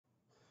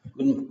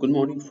Good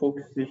morning,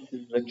 folks. This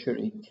is lecture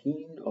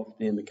 18 of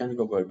the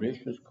Mechanical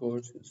Vibrations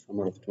course in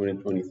summer of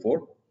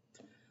 2024.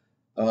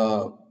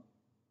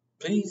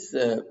 Please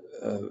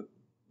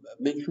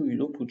make sure you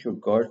don't put your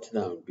guards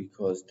down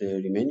because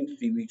the remaining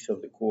 3 weeks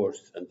of the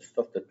course and the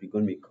stuff that we're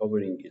going to be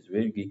covering is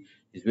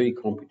very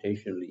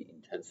computationally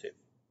intensive,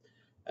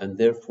 and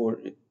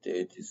therefore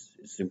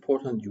it's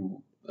important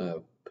you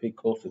pay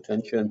close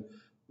attention,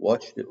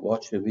 watch the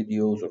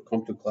videos, or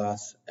come to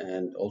class,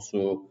 and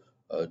also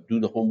do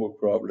the homework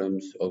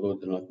problems, although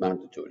they're not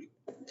mandatory.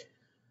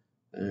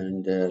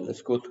 And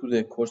let's go through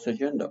the course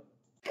agenda.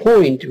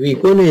 Point, we're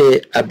going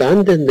to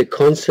abandon the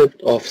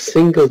concept of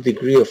single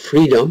degree of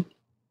freedom,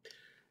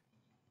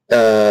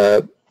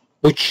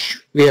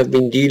 which we have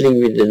been dealing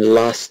with in the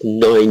last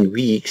 9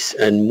 weeks,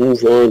 and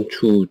move on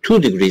to 2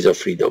 degrees of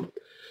freedom.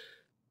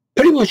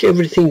 Pretty much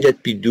everything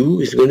that we do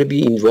is going to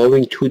be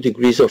involving 2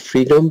 degrees of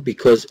freedom,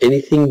 because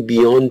anything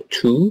beyond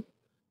 2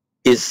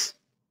 is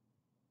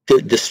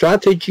the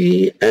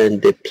strategy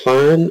and the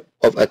plan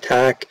of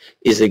attack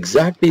is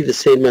exactly the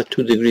same at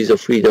 2 degrees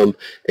of freedom,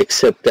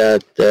 except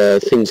that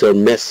things are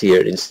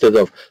messier. Instead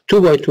of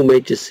 2 by 2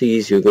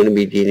 matrices, you're going to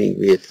be dealing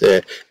with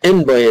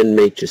n by n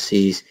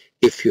matrices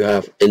if you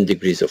have n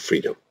degrees of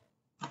freedom.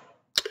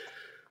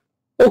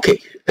 Okay,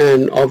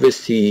 and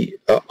obviously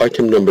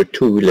item number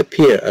 2 will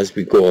appear as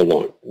we go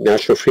along.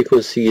 Natural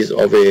frequencies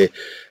of a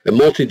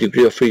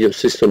multi-degree of freedom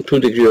system, 2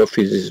 degree of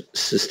freedom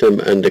system,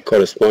 and the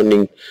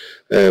corresponding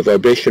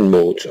vibration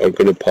modes are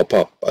going to pop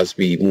up as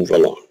we move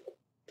along.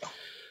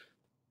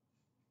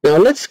 Now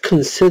let's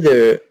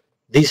consider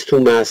these 2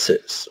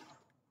 masses,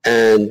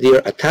 and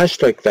they're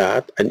attached like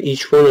that, and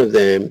each one of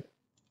them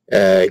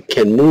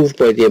can move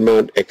by the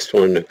amount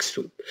x1 and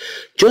x2.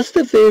 Just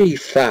the very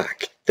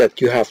fact that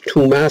you have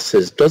 2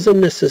 masses doesn't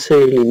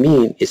necessarily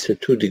mean it's a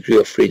 2 degree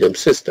of freedom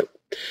system.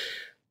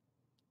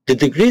 The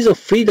degrees of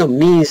freedom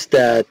means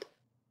that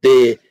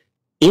the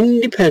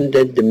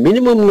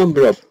minimum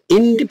number of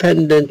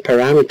independent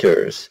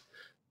parameters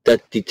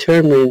that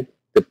determine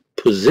the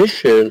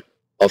position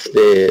of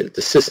the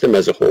system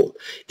as a whole.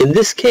 In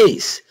this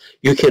case,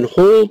 you can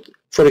hold,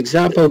 for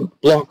example,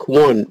 block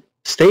 1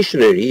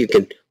 stationary. You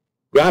can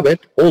grab it,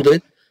 hold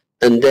it,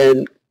 and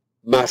then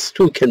mass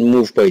 2 can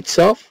move by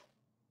itself.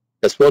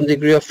 That's 1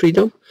 degree of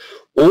freedom.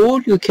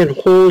 Or you can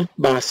hold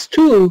mass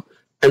 2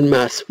 and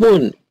mass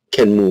 1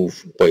 can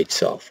move by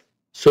itself.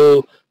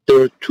 So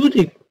there are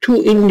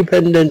two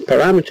independent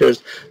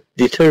parameters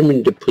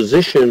determine the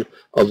position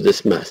of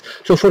this mass.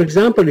 So for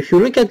example, if you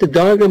look at the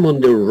diagram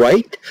on the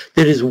right,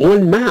 there is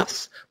 1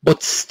 mass,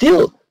 but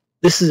still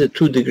this is a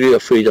 2 degree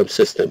of freedom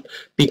system,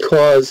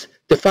 because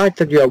the fact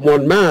that you have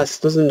 1 mass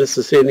doesn't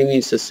necessarily mean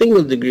it's a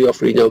single degree of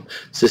freedom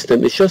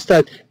system. It's just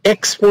that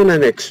x1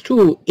 and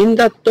x2 in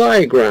that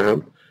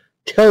diagram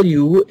tell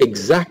you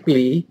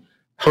exactly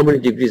how many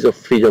degrees of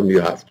freedom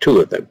you have, 2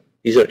 of them.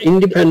 These are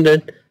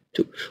independent.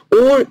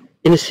 Or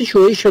in a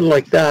situation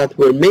like that,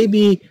 where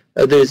maybe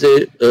there's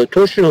a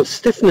torsional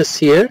stiffness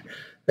here,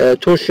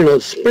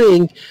 torsional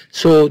spring,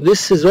 so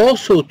this is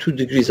also 2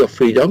 degrees of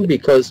freedom,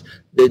 because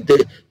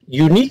the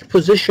unique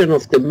position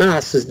of the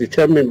mass is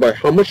determined by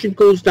how much it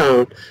goes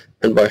down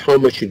and by how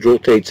much it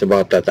rotates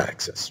about that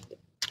axis.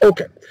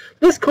 Okay,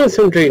 let's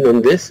concentrate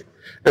on this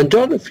and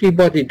draw the free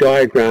body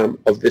diagram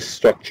of this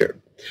structure.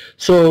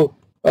 So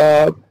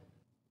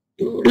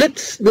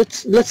let's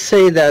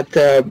say that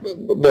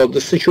well,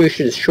 the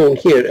situation is shown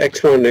here,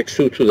 x1 and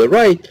x2 to the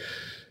right.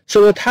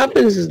 So what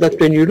happens is that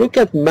when you look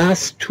at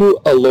mass 2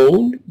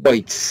 alone by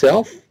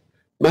itself,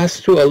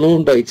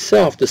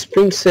 the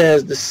spring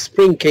says, the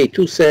spring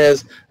K2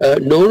 says,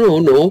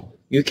 no,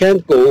 you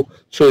can't go.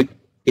 So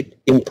it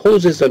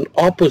imposes an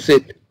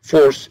opposite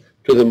force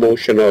to the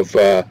motion of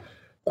the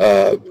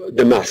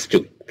mass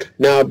 2.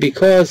 Now,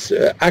 because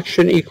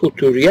action equal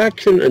to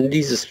reaction, and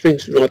these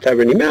springs do not have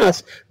any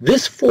mass,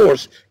 this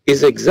force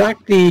is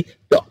exactly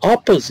the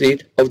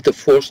opposite of the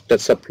force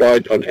that's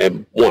applied on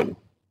M1.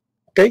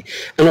 Okay,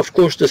 and of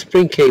course the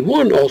spring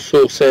K1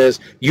 also says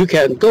you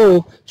can't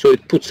go, so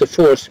it puts a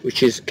force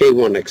which is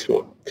K1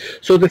 x1.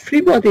 So the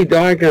free body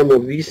diagram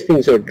of these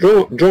things are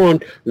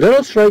drawn. Let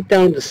us write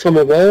down the sum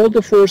of all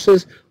the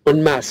forces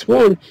on mass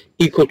 1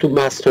 equal to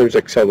mass times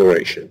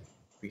acceleration.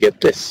 We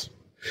get this.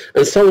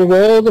 And sum of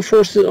all the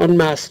forces on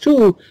mass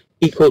 2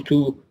 equal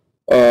to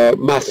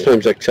mass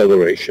times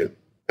acceleration.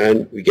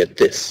 And we get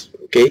this.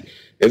 Okay,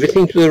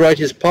 everything to the right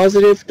is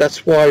positive.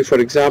 That's why, for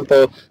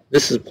example,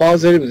 this is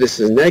positive,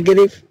 this is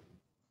negative,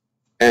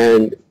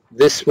 and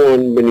this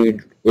one,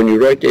 when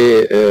you write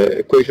the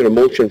equation of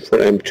motion for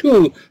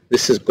M2,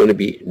 this is going to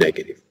be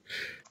negative.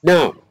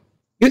 Now,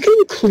 you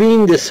can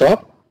clean this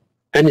up,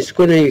 and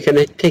you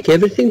can take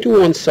everything to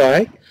one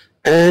side,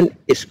 and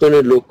it's going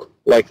to look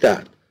like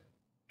that.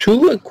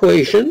 2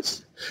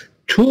 equations,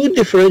 2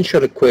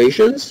 differential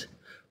equations,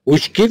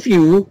 which give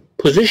you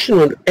position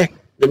on X,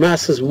 the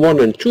masses 1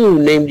 and 2,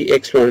 namely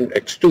x1 and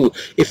x2.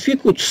 If you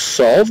could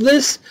solve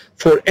this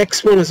for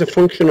x1 as a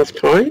function of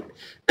time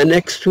and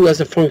x2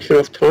 as a function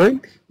of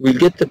time, we'll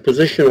get the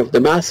position of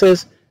the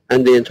masses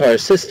and the entire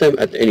system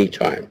at any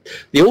time.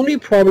 The only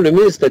problem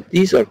is that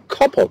these are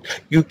coupled.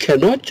 You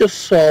cannot just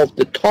solve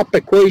the top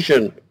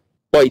equation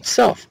by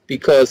itself,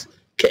 because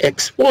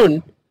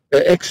x2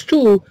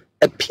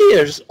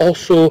 appears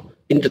also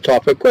in the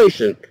top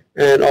equation,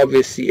 and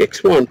obviously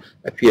x1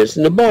 appears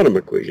in the bottom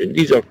equation.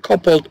 These are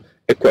coupled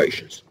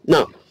equations.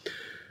 Now,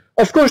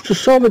 of course, to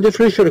solve a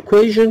differential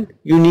equation,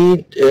 you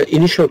need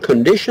initial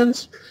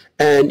conditions,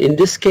 and in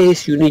this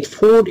case, you need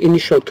 4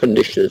 initial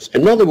conditions.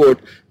 In other words,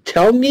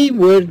 tell me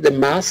where the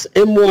mass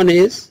m1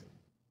 is,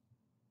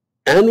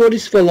 and what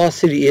its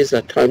velocity is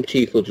at time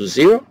t equal to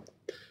 0.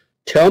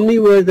 Tell me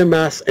where the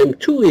mass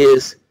m2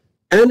 is,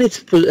 and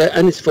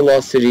its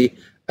velocity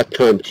at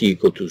time t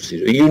equal to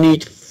 0. You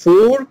need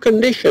 4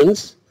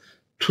 conditions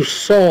to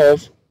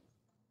solve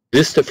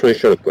this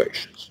differential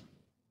equations.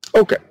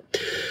 Okay.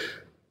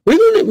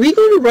 We're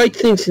going to write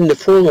things in the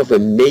form of a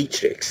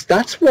matrix.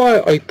 That's why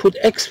I put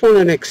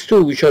x1 and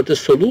x2, which are the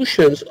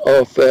solutions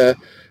of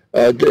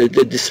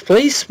the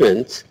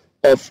displacement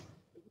of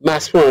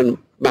mass 1 and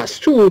mass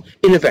 2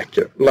 in a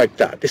vector like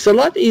that. It's a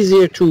lot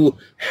easier to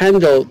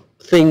handle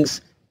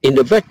things in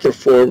the vector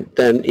form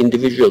than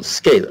individual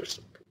scalars.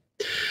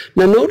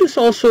 Now notice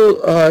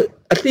also,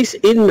 at least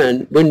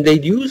Inman, when they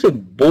use a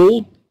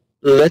bold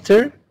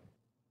letter,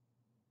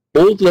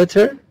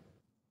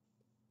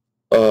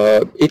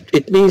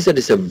 it means that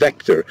it's a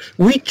vector.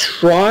 We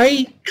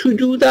try to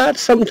do that.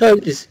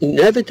 Sometimes it's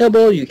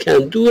inevitable. You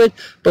can't do it.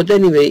 But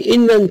anyway,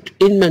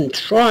 Inman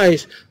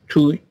tries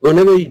to,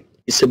 whenever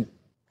it's a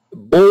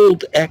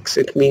bold X,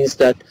 it means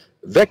that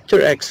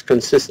vector X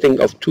consisting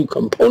of 2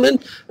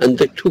 components, and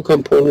the 2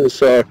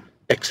 components are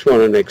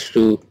x1 and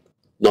x2,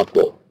 not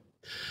bold.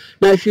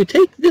 Now, if you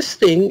take this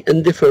thing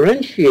and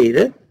differentiate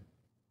it,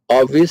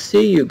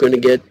 obviously you're going to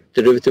get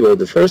derivative of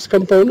the first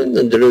component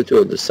and derivative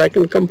of the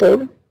second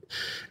component.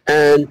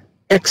 And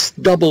x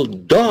double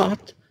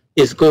dot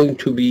is going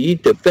to be,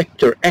 the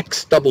vector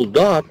x double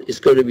dot is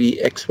going to be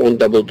x1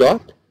 double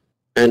dot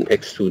and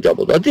x2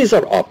 double dot. These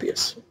are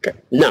obvious. Okay.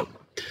 Now,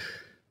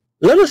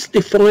 let us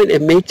define a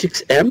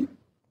matrix M,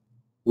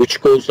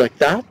 which goes like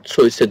that.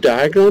 So it's a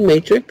diagonal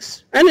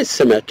matrix, and it's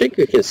symmetric.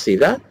 You can see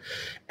that.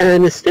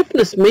 And a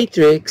stiffness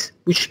matrix,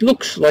 which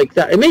looks like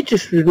that. A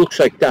matrix which looks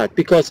like that,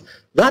 because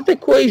that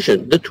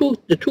equation, the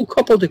two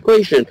coupled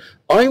equation,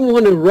 I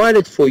want to write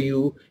it for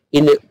you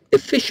in an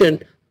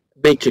efficient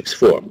matrix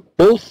form.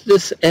 Both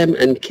this M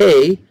and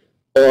K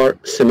are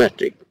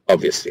symmetric,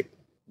 obviously.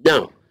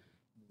 Now,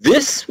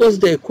 this was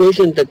the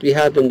equation that we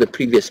had on the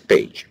previous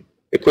page,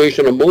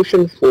 equation of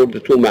motion for the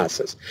 2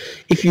 masses.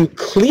 If you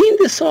clean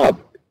this up,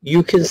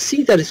 you can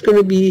see that it's going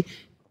to be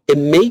a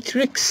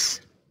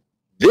matrix,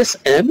 this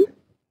M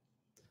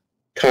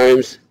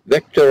times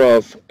vector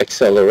of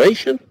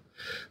acceleration,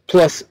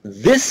 plus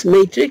this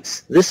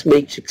matrix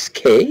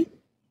K,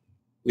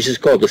 which is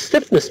called the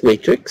stiffness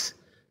matrix,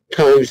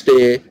 times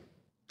the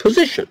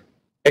position,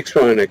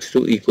 x1 and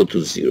x2 equal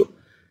to 0.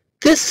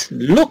 This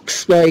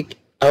looks like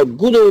a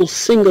good old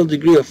single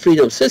degree of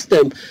freedom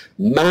system,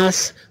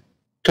 mass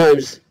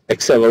times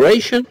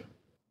acceleration,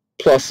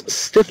 plus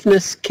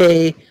stiffness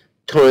K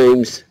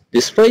times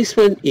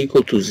displacement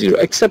equal to 0,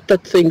 except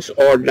that things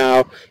are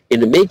now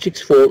in a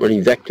matrix form and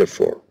in vector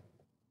form.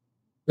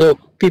 So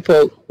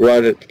people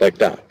write it like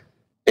that.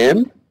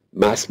 M,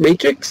 mass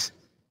matrix,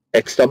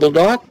 x double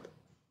dot,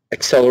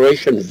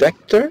 acceleration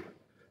vector,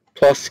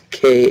 plus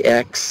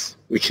kx,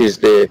 which is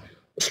the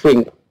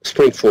spring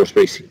force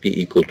basically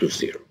equal to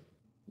 0.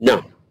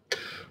 Now,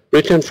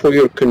 written for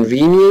your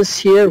convenience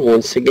here,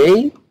 once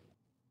again,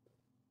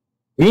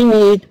 we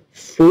need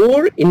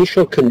 4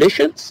 initial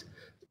conditions.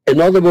 In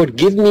other words,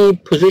 give me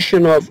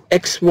position of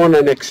x1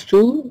 and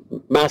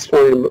x2, mass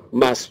 1 and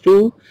mass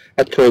 2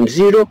 at time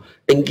 0,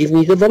 and give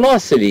me the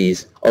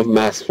velocities of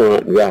mass 1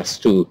 and mass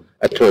 2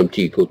 at time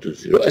t equal to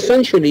 0.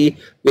 Essentially,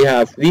 we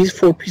have these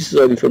 4 pieces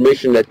of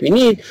information that we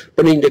need,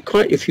 but in the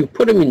if you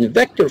put them in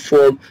vector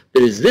form,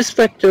 there is this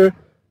vector,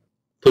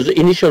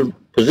 initial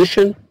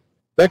position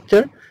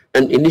vector,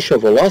 and initial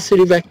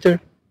velocity vector,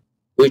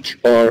 which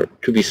are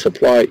to be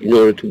supplied in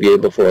order to be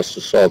able for us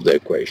to solve the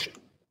equation.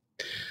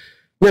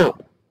 Now,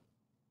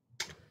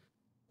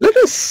 let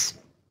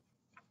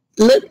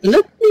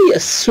me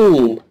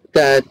assume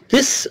that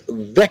this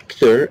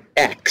vector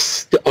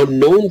x, the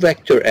unknown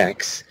vector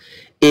x,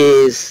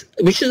 is,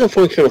 which is a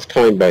function of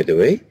time, by the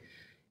way,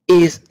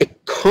 is a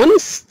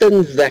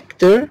constant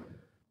vector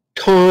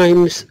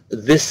times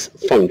this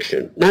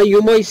function. Now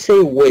you might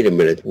say, wait a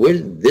minute, where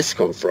did this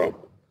come from?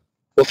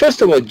 Well,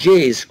 first of all,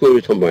 j is square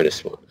root of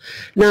minus 1.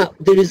 Now,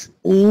 there is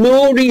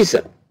no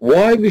reason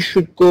why we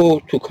should go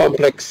to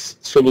complex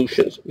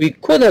solutions. We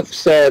could have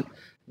said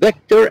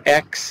vector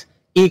x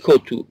equal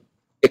to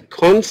a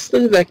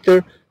constant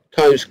vector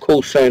times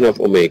cosine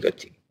of omega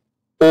t,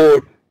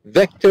 or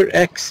vector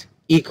x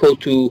equal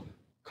to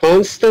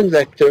constant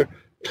vector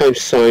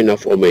times sine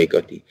of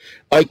omega t.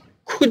 I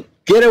could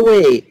get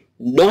away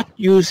not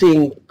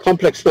using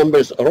complex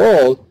numbers at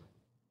all,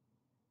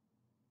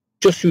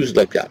 just use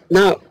like that.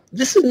 Now,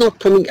 this is not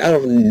coming out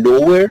of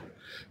nowhere.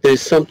 There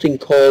is something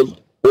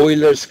called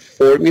Euler's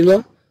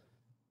formula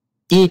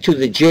e to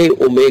the j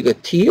omega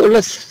t, or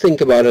let's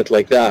think about it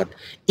like that.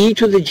 E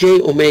to the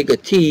j omega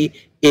t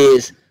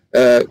is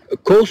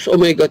cos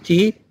omega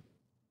t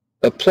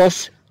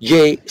plus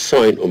j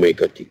sine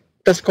omega t.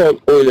 That's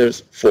called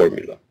Euler's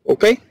formula,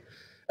 okay?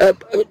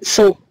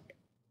 So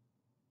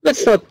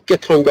let's not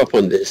get hung up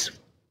on this.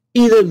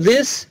 Either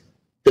this,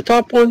 the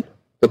top one,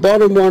 the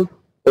bottom one,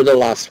 or the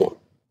last one.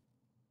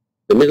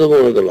 The middle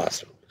one or the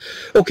last one.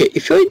 Okay,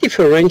 if I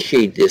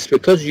differentiate this,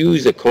 because u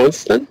is a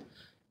constant,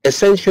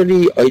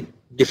 essentially I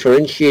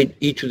differentiate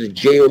e to the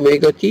j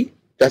omega t.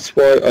 That's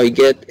why I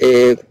get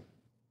a,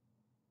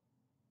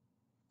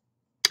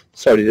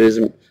 sorry, there's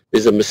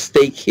a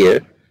mistake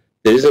here.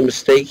 There is a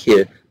mistake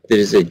here. There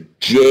is a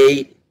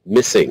j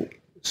missing.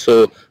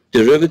 So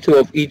derivative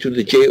of e to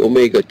the j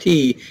omega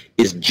t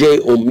is j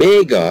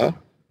omega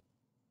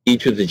e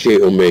to the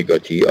j omega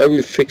t. I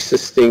will fix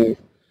this thing.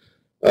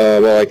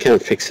 Well, I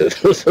can't fix it.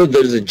 So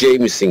there's a j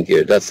missing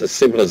here. That's as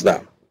simple as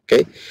that.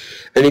 Okay.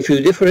 And if you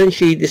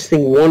differentiate this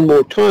thing one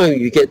more time,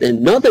 you get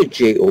another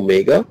j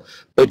omega.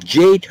 But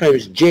j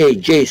times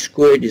j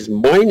squared is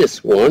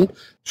minus 1.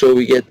 So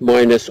we get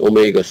minus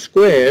omega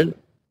squared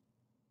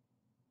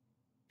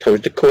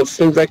times the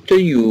constant vector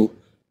u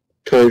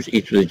times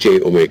e to the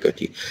j omega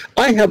t.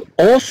 I have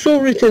also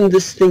written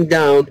this thing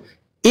down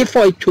if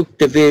I took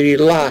the very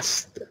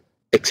last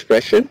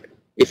expression.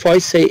 If I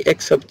say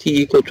x of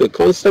t equal to a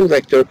constant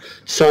vector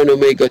sine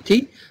omega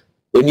t,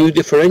 when you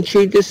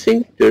differentiate this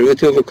thing,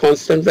 derivative of a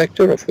constant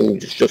vector, of whom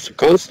it's just a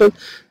constant,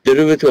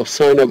 derivative of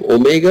sine of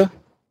omega,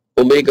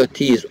 omega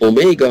t is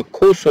omega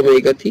cos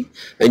omega t,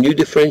 and you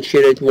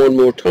differentiate it one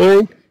more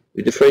time,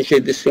 you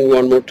differentiate this thing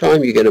one more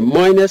time, you get a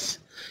minus,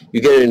 you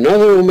get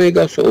another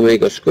omega, so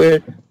omega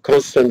squared,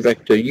 constant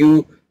vector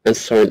u, and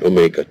sine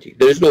omega t.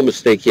 There is no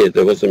mistake here.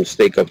 There was a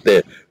mistake up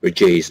there where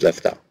j is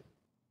left out.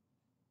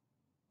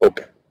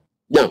 Okay.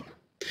 Now,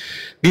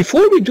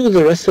 before we do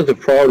the rest of the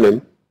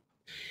problem,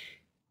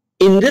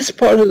 in this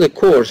part of the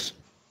course,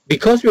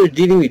 because we're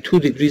dealing with 2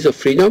 degrees of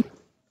freedom,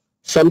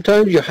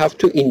 sometimes you have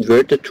to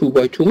invert the 2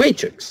 by 2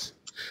 matrix.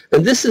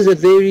 And this is a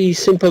very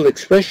simple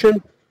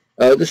expression.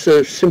 This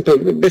is a simple,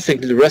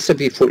 basically,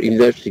 recipe for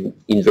inverting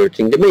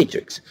the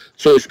matrix.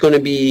 So it's going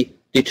to be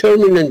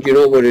determinant, you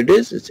know what it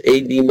is. It's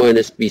AD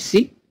minus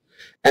BC.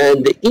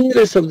 And the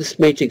inverse of this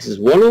matrix is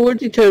 1 over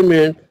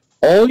determinant.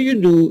 All you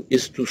do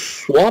is to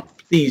swap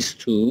these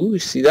two. You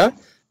see that?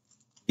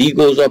 D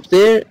goes up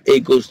there, A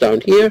goes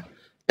down here,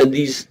 and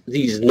these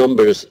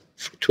numbers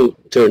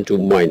turn to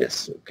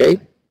minus, okay?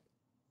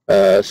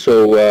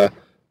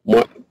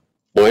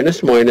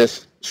 Minus,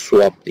 minus,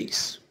 swap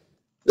these.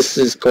 This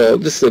is a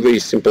very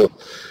simple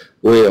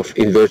way of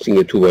inverting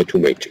a 2 by 2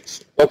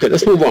 matrix. Okay,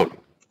 let's move on.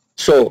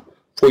 So,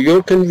 for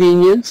your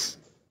convenience,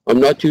 I'm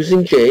not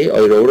using j, I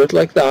wrote it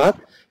like that.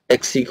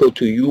 X equal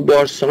to u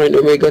bar sine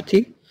omega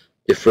t.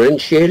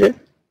 Differentiate it,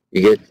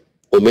 you get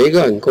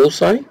omega and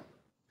cosine.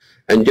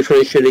 And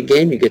differentiate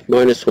again, you get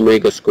minus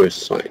omega squared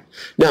sine.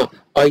 Now,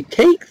 I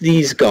take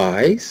these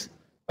guys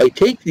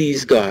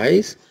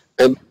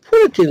and put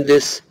it in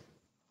this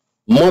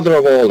mother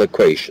of all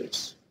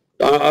equations.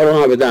 I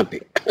don't have a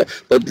damping,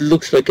 but it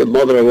looks like a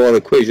mother of all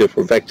equation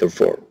for vector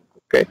form,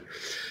 okay?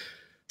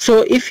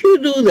 So if you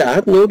do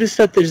that, notice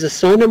that there's a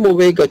sine of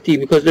omega t,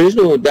 because there is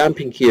no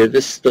damping here,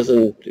 this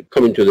doesn't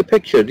come into the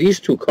picture, these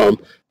two come.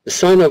 The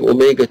sine of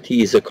omega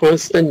t is a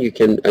constant. You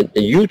can, and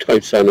u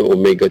times sine of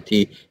omega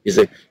t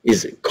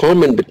is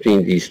common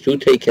between these two.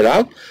 Take it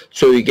out,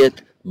 so you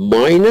get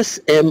minus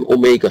m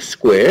omega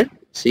squared.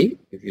 See,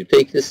 if you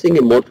take this thing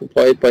and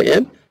multiply it by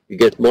m, you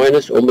get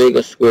minus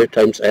omega squared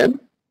times m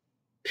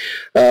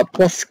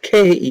plus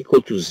k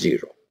equal to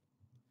 0.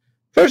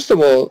 First of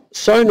all,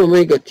 sine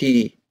omega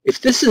t, if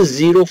this is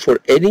 0 for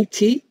any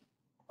t,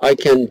 I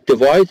can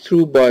divide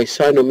through by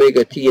sine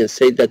omega t and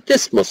say that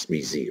this must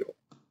be 0.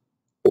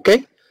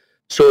 Okay?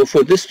 So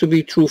for this to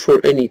be true for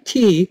any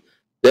t,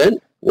 then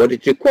what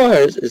it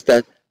requires is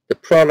that the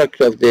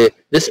product of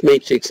this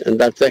matrix and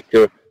that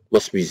vector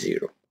must be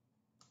 0.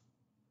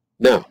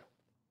 Now,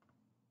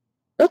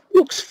 that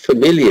looks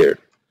familiar.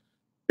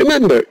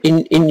 Remember,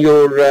 in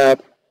your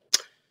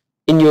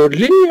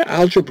linear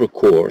algebra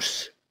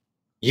course,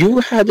 you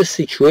had a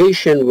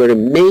situation where a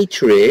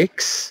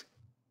matrix,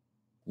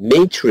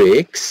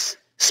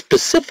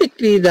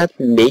 specifically that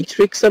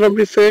matrix that I'm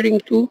referring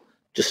to,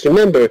 just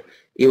remember,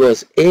 it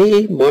was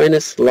A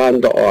minus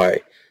lambda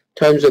I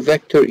times a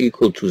vector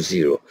equal to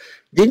 0.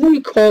 Didn't we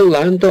call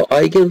lambda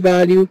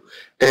eigenvalue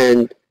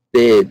and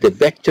the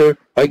vector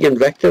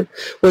eigenvector?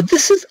 Well,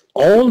 this is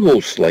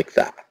almost like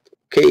that.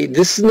 Okay,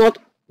 this is not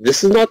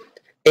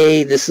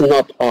A, this is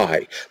not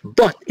I,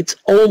 but it's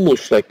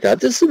almost like that.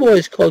 This is why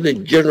it's called a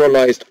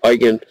generalized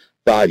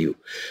eigenvalue.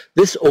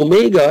 This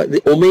omega,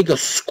 the omega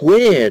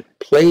squared,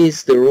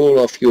 plays the role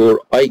of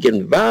your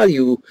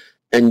eigenvalue,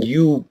 and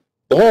u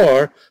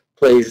bar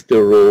plays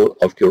the role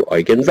of your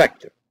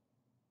eigenvector.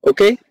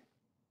 Okay?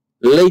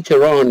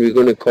 Later on, we're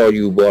going to call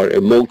u bar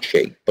a mode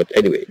shape. But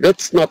anyway,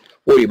 let's not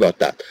worry about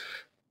that.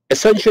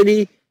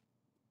 Essentially,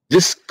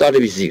 this got to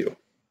be 0.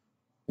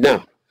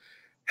 Now,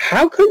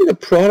 How can the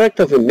product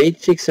of a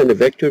matrix and a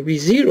vector be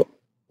 0?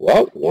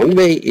 Well, one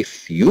way,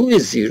 if u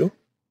is 0,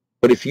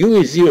 but if u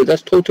is 0,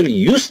 that's totally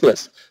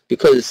useless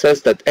because it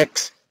says that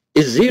x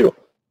is 0.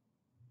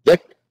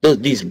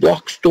 These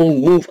blocks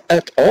don't move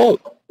at all,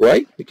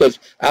 right? Because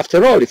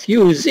after all, if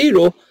u is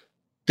 0,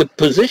 the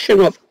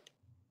position of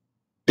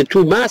the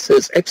two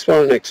masses,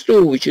 x1 and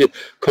x2, which are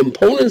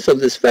components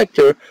of this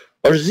vector,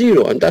 are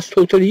 0, and that's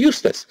totally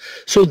useless.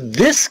 So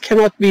this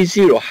cannot be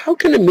 0. How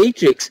can a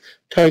matrix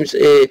times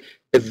a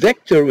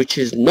vector which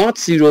is not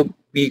 0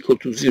 be equal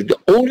to 0? The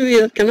only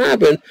way that can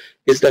happen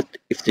is that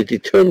if the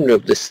determinant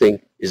of this thing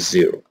is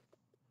 0.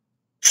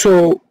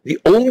 So the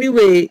only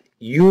way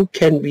u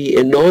can be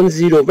a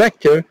non-zero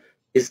vector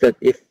is that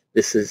if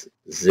this is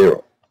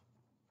 0.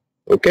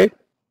 Okay?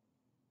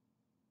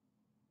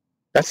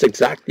 That's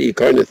exactly the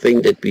kind of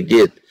thing that we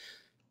did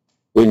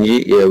when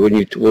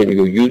you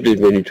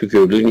took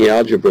your linear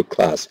algebra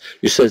class.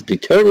 You says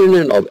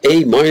determinant of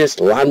a minus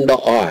lambda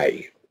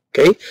I.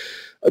 Okay?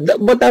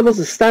 But that was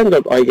a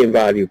standard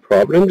eigenvalue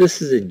problem.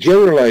 This is a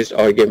generalized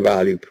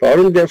eigenvalue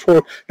problem.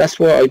 Therefore, that's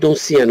why I don't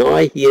see an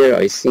I here.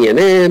 I see an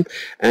M.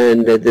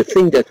 And the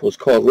thing that was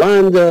called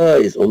lambda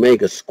is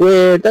omega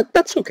squared.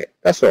 That's okay.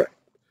 That's all right.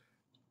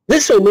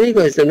 This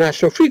omega is the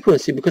natural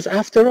frequency because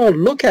after all,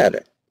 look at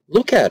it.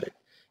 Look at it.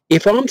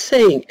 If I'm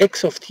saying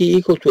x of t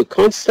equal to a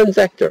constant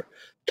vector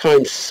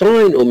times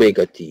sine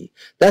omega t,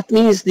 that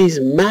means these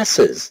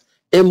masses,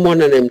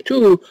 m1 and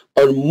m2,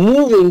 are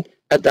moving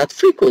at that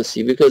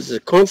frequency because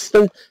it's a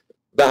constant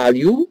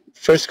value,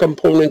 first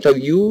component of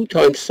u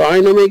times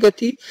sine omega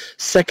t,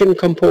 second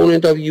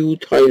component of u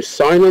times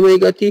sine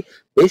omega t.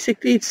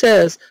 Basically, it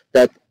says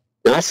that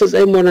masses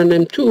m1 and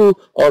m2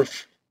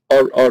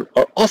 are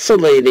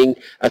oscillating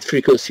at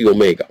frequency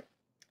omega.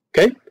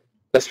 Okay?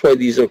 That's why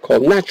these are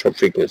called natural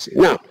frequency.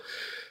 Now,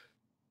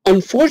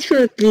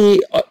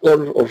 unfortunately,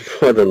 or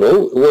I don't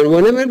know,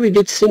 whenever we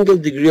did single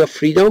degree of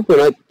freedom,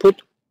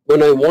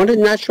 when I wanted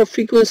natural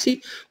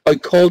frequency, I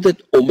called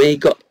it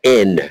omega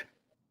n.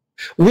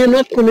 We're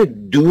not going to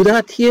do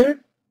that here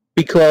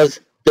because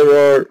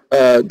there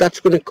are that's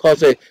going to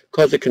cause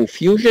a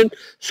confusion.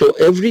 So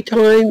every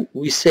time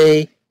we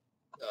say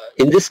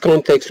in this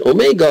context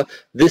omega,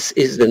 this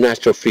is the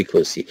natural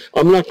frequency.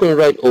 I'm not going to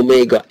write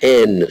omega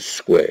n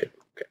squared.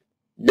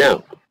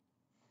 Now,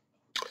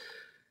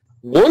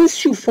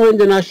 once you find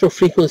the natural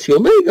frequency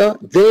omega,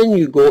 then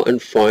you go and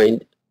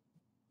find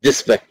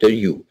this vector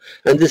u.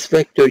 And this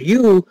vector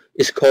u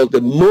is called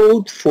the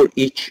mode for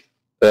each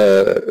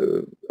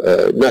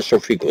natural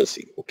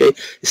frequency. Okay,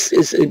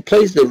 it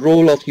plays the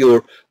role of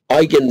your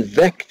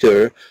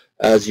eigenvector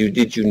as you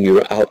did in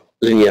your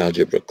linear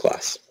algebra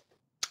class.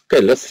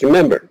 Okay, let's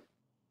remember,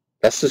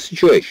 that's the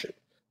situation.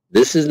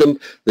 This is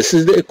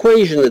the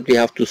equation that we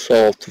have to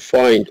solve to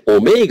find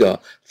omega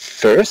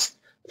first,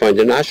 find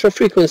the natural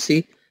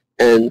frequency,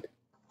 and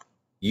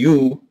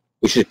u,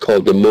 which is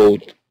called the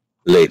mode,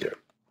 later.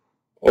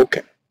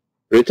 Okay,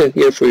 written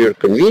here for your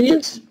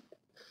convenience.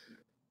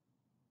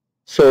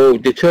 So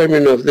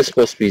determinant of this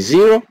must be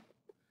 0.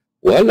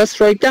 Well, let's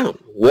write down.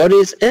 What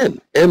is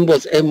M? M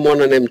was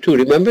M1 and M2.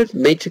 Remember,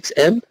 matrix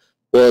M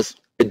was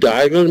a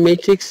diagonal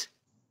matrix,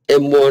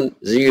 M1,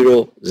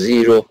 0,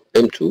 0,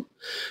 M2.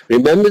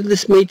 Remember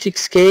this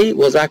matrix K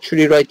was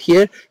actually right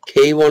here,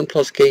 K1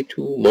 plus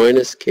K2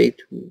 minus K2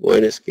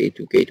 minus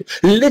K2,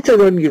 K2.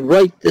 Literally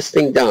write this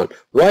thing down.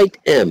 Write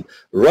M,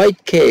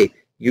 write K.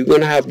 You're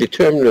going to have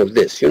determinant of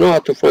this. You know how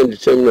to find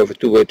determinant of a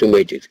 2x2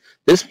 matrix.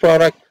 This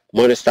product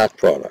minus that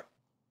product.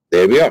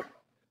 There we are.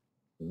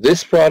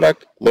 This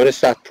product minus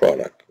that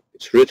product.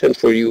 It's written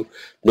for you.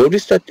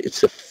 Notice that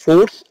it's a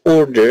fourth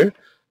order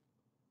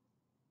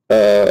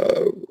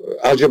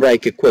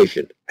algebraic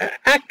equation.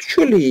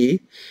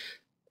 Actually,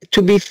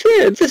 to be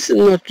fair, this is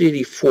not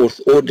really fourth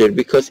order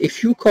because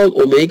if you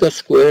call omega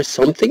square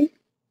something,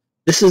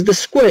 this is the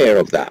square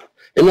of that.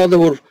 In other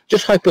words,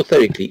 just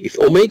hypothetically, if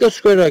omega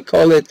squared, I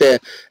call it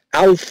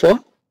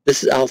alpha,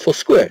 this is alpha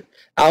squared.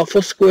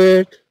 Alpha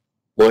squared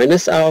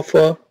minus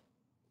alpha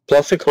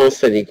plus a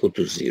constant equal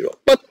to 0.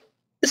 But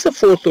it's a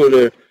fourth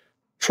order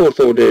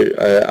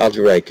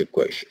algebraic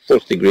equation,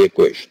 fourth degree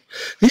equation.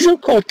 These are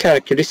called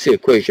characteristic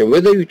equations.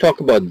 Whether you talk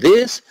about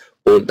this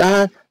or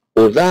that,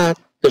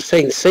 they're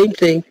saying the same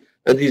thing,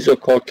 and these are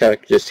called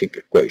characteristic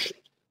equations.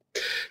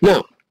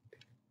 Now,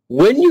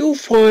 when you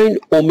find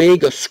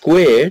omega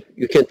squared,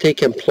 you can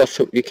take plus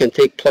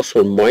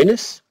or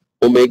minus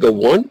omega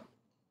 1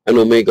 and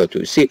omega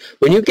 2. See,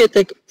 when you get,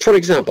 like, for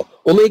example,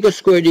 omega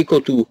squared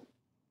equal to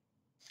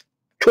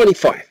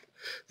 25,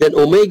 then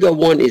omega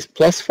 1 is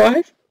plus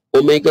 5,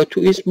 omega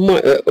 2 is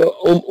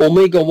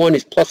omega 1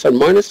 is plus or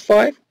minus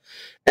 5,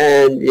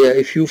 and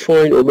if you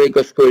find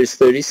omega squared is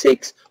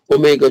 36,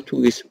 omega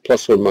 2 is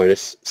plus or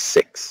minus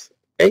 6.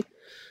 Okay,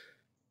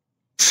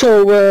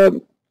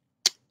 so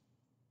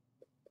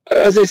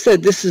as I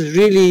said, this is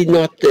really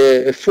not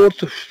a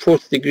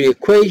fourth degree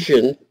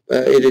equation.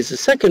 It is a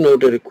second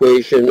order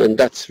equation, and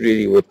that's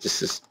really what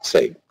this is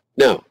saying.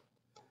 Now,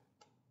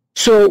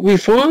 So we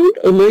found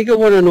omega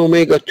 1 and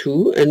omega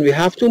 2, and we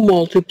have to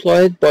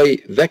multiply it by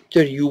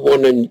vector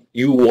u1 and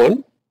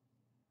u1.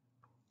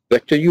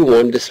 Vector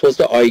u1, this was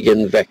the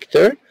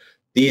eigenvector.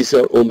 These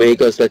are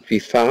omegas that we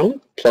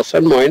found, plus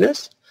and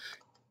minus.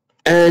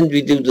 And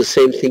we do the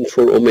same thing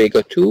for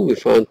omega 2. We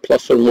found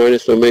plus or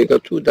minus omega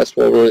 2. That's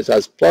what one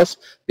has plus,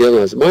 the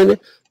other has minus,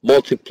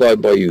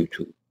 multiplied by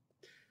u2.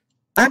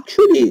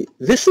 Actually,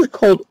 this is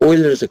called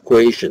Euler's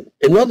equation.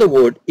 In other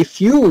words,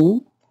 if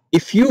you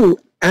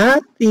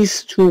add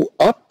these two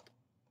up,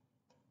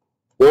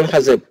 one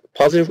has a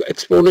positive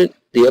exponent,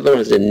 the other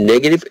has a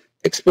negative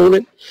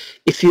exponent.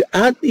 If you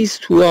add these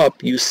two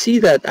up, you see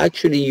that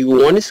actually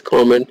u1 is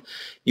common.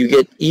 You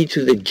get e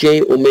to the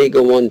j omega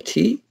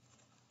 1t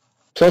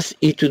plus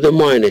e to the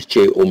minus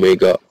j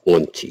omega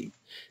 1t.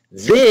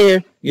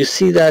 There, you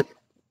see that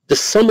the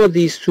sum of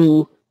these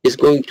two is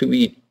going to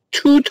be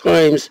 2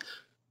 times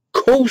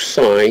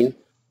cosine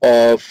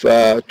of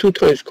omega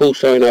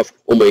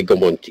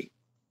 1t.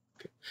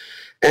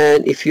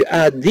 And if you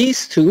add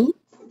these two,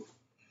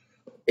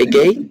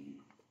 again,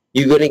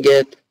 you're going to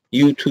get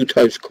u2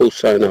 times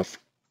cosine of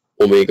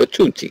omega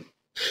 2t.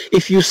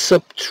 If you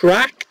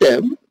subtract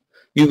them,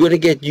 you're going to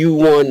get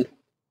u1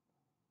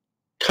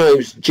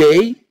 times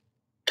j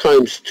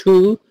times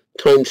 2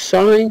 times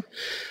sine.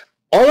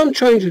 All I'm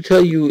trying to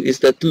tell you is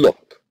that,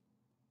 look,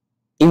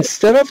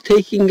 instead of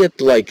taking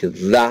it like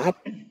that,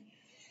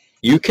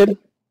 you can,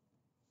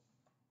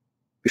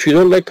 if you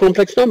don't like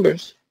complex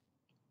numbers,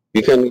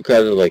 you can look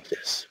at it like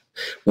this.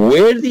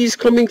 Where are these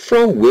coming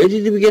from? Where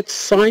did we get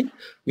sine?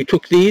 We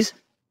took these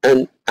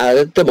and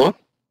added them up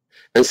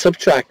and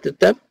subtracted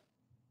them.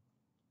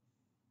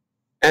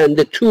 And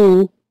the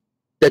two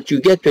that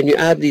you get when you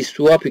add these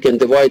two up, you can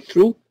divide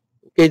through.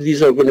 Okay,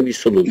 these are going to be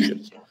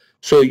solutions.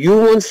 So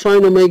u1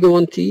 sine omega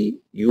 1t,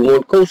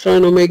 u1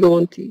 cosine omega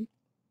 1t.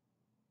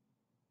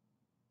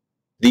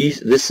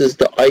 This is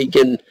the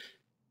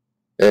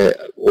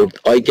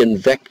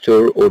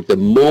eigenvector or the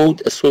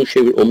mode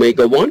associated with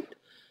omega 1.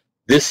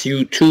 This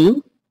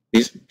u2,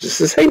 this is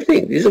the same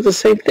thing. These are the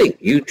same thing.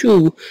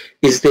 u2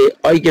 is the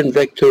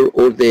eigenvector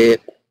or the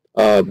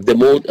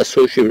mode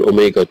associated with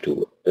omega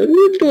 2.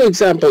 We'll do an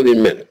example in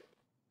a minute.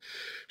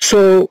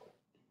 So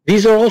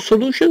these are all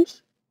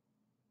solutions.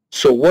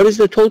 So what is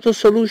the total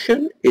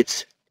solution?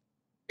 It's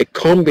a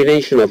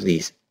combination of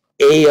these.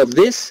 A of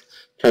this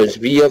times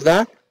B of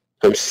that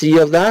times C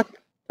of that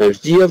times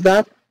D of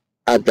that.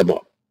 Add them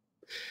up.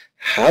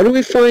 How do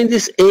we find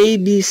this A,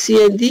 B,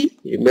 C, and D?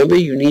 Remember,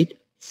 you need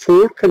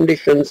 4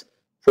 conditions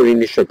for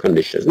initial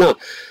conditions. Now,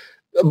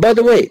 by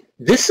the way,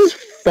 this is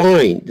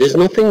fine. There's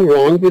nothing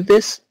wrong with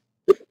this.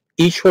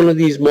 Each one of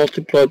these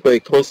multiplied by a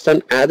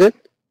constant added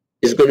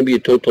is going to be a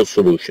total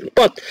solution.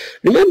 But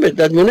remember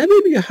that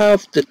whenever you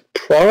have the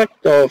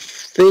product of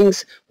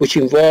things which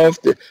involve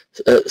the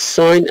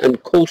sine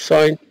and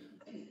cosine,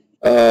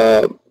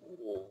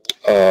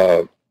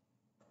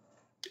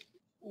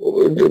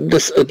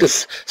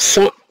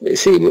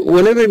 see,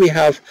 whenever we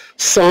have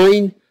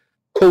sine,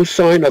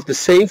 cosine of the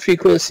same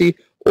frequency,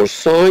 or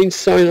sine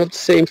of the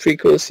same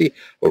frequency,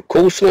 or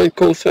cosine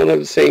of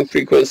the same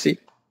frequency,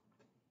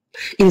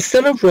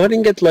 instead of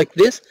writing it like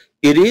this,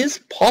 it is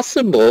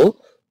possible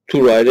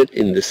to write it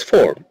in this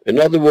form. In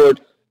other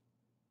words,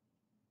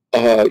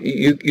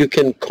 you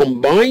can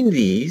combine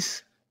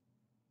these.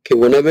 Okay,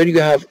 whenever you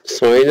have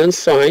sine and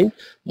sine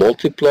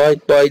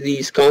multiplied by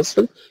these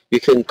constants, you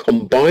can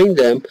combine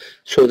them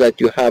so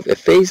that you have a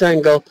phase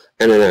angle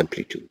and an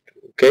amplitude.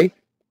 Okay.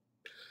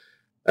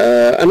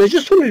 And I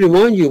just want to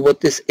remind you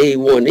what this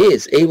A1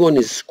 is. A1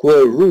 is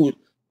square root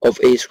of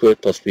A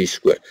squared plus B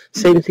squared.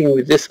 Same thing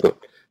with this one.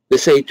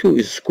 This A2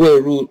 is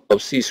square root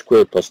of C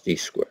squared plus D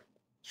squared.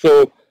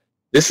 So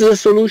this is a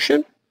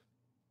solution,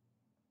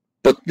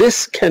 but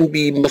this can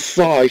be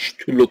massaged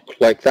to look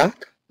like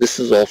that. This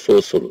is also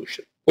a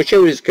solution,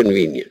 whichever is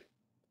convenient.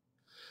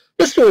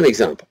 Let's do an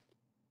example.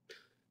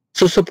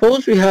 So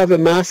suppose we have a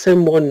mass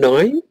M1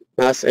 9,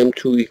 mass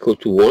M2 equal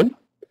to 1.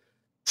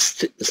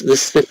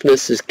 This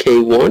stiffness is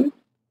K1,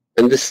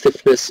 and this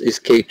stiffness is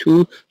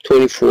K2,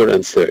 24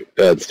 and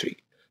 3.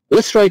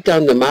 Let's write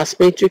down the mass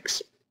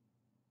matrix.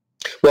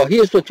 Well,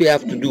 here's what we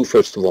have to do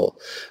first of all.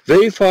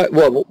 Verify,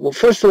 well,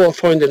 first of all,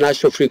 find the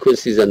natural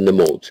frequencies and the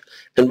modes.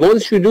 And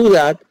once you do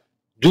that,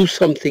 do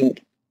something,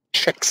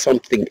 check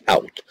something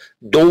out.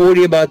 Don't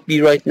worry about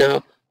B right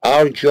now.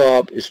 Our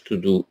job is to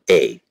do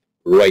A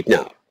right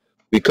now.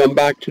 We come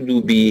back to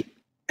do B,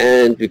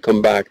 and we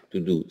come back to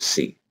do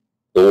C.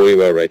 Don't worry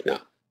about it right now.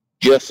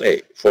 Just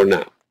A for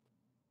now.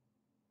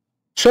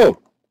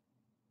 So,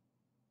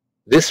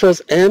 this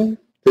was M,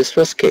 this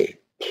was K.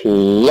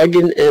 Plug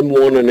in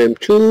M1 and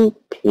M2,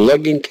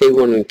 plug in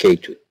K1 and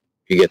K2.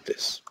 You get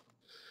this.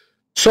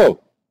 So,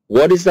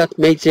 what is that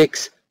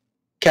matrix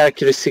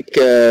characteristic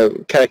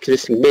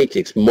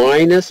matrix?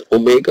 Minus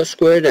omega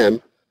squared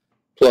M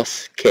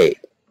plus K.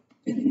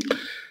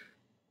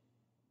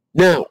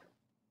 Now,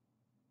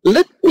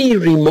 let me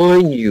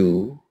remind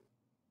you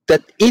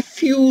that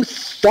if you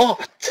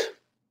thought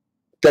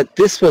that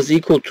this was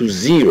equal to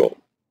 0,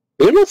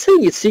 We're not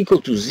saying it's equal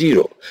to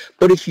 0,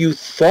 but if you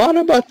thought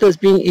about this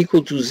being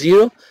equal to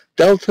 0,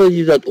 that'll tell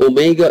you that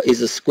omega is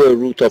the square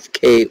root of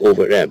k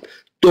over m.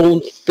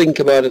 Don't think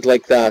about it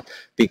like that,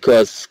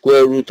 because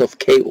square root of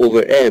k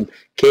over m,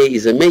 k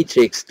is a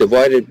matrix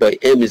divided by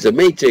m is a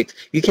matrix.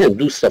 You can't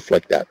do stuff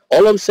like that.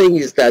 All I'm saying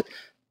is that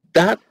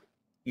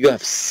you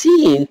have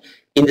seen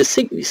in the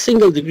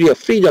single degree of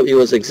freedom, it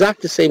was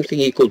exactly the same thing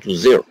equal to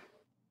 0.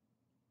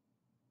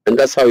 And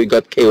that's how we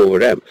got k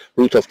over m,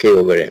 root of k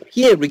over m.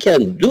 Here we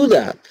can't do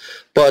that,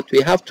 but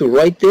we have to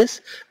write this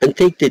and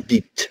take the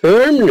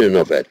determinant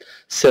of it,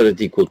 set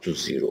it equal to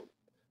 0.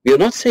 We are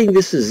not saying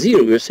this is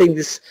 0, we are saying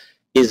this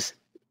is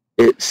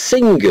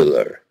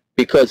singular,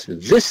 because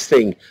this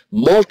thing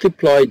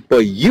multiplied by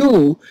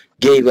u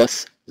gave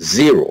us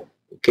 0.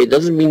 Okay,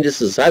 doesn't mean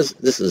this is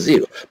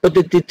 0, but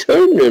the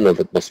determinant of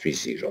it must be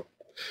 0.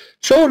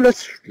 So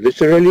let's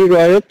literally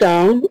write it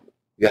down.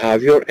 You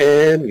have your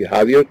m, you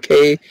have your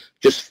k,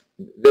 just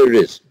there it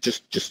is.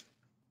 Just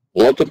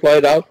multiply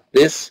it out,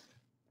 this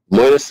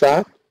minus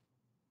that.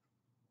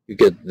 You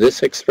get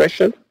this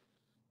expression.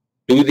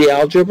 Do the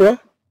algebra,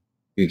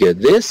 you get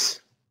this,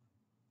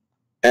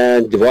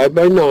 and divide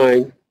by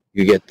 9,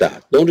 you get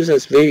that. Notice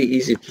it's very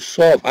easy to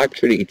solve.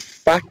 Actually, it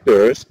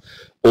factors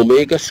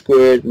omega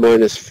squared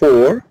minus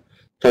 4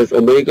 times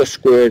omega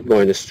squared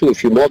minus 2.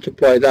 If you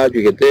multiply that,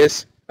 you get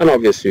this, and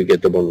obviously you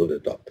get the one on the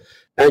top.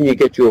 And you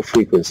get your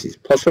frequencies,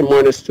 plus or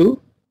minus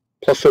 2,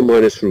 plus or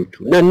minus root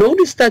 2. Now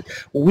notice that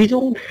we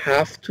don't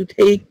have to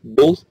take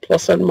both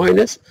plus and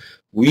minus.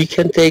 We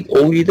can take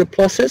only the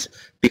pluses,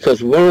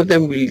 because one of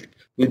them will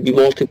be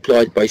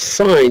multiplied by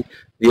sine,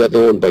 the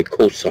other one by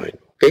cosine.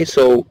 Okay,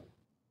 so,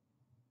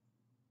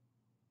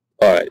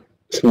 all right,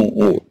 let's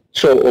move.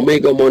 So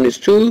omega 1 is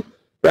 2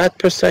 rad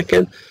per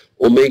second,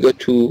 omega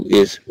 2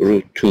 is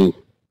root 2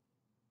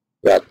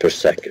 rad per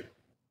second.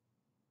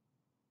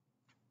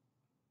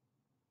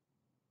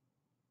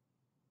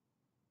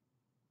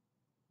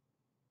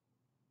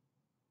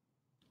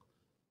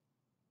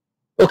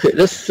 Okay,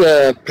 let's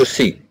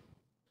proceed.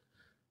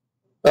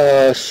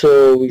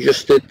 So we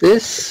just did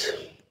this.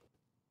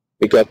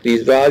 We got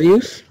these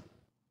values.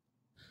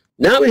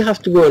 Now we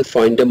have to go and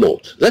find the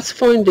mode. Let's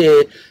find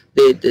the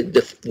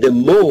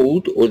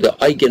mode or the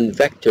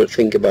eigenvector,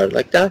 think about it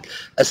like that,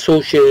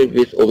 associated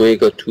with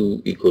omega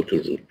 2 equal to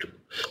root 2.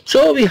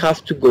 So we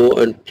have to go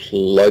and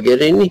plug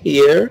it in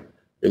here.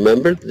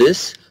 Remember,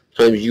 this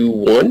times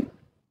u1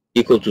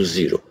 equal to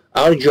 0.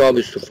 Our job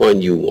is to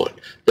find u1.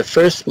 The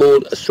first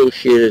mode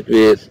associated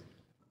with,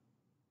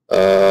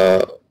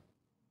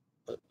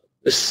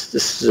 this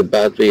is a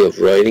bad way of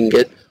writing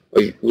it.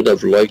 I would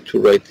have liked to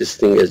write this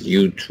thing as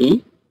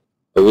u2.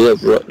 I would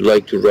have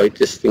liked to write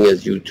this thing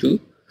as u2,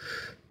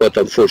 but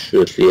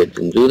unfortunately I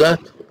didn't do that.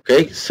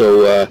 Okay,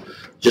 so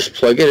just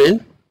plug it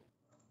in.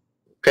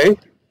 Okay,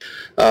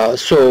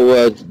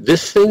 so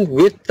this thing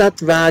with that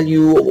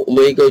value of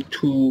omega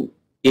 2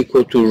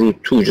 equal to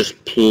root 2,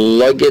 just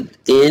plug it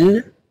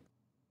in.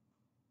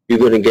 You're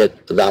going to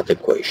get that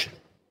equation.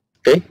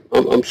 Okay,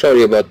 I'm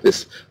sorry about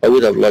this. I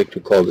would have liked to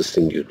call this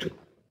thing u2.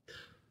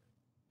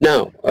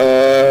 Now,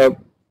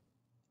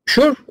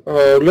 sure,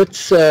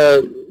 let's,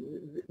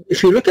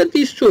 if you look at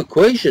these two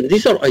equations,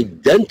 these are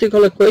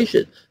identical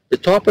equations. The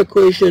top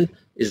equation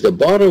is the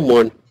bottom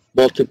one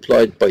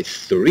multiplied by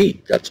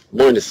 3. That's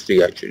minus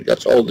 3 actually.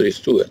 That's all there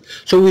is to it.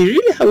 So we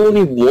really have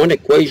only one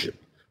equation,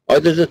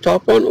 either the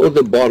top one or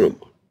the bottom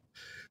one.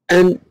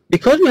 And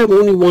because we have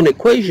only one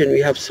equation, we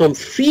have some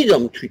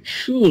freedom to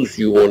choose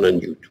u1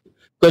 and u2.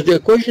 Because the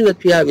equation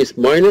that we have is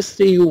minus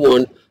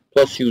 3u1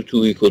 plus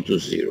u2 equal to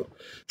 0.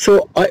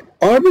 So I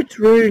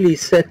arbitrarily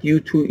set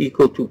u2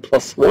 equal to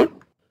plus 1,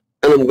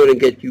 and I'm going to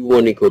get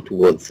u1 equal to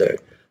 1/3.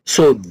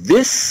 So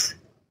this,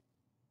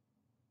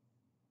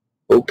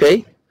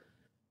 okay,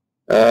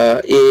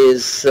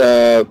 is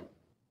the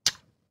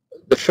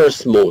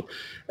first mode.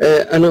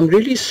 And I'm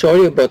really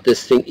sorry about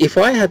this thing. If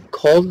I had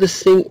called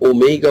this thing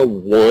omega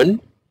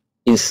 1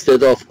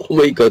 instead of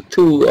omega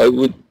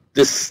 2,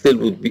 this still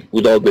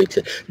would all make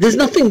sense. There's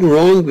nothing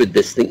wrong with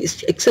this thing,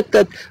 except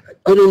that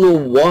I don't know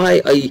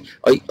why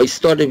I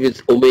started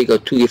with omega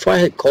 2. If I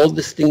had called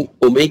this thing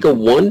omega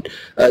 1,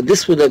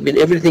 this would have been,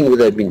 everything would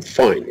have been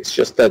fine. It's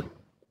just that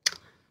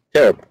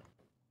terrible.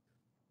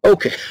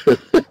 Okay.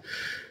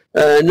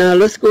 Now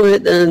let's go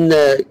ahead and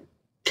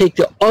take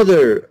the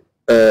other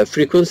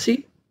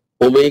frequency,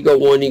 omega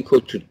 1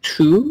 equal to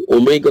 2,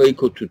 omega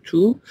equal to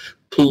 2,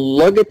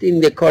 plug it in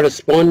the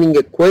corresponding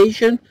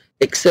equation,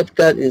 except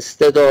that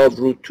instead of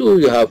root 2,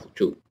 you have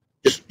 2.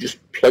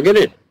 Just plug it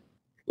in.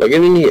 Plug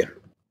it in here.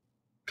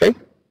 Okay?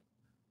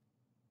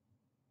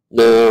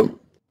 Now,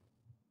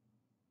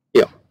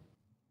 yeah.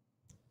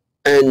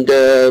 And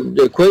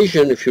the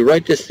equation, if you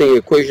write this thing,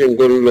 equation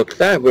going to look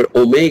that, where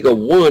omega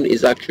 1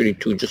 is actually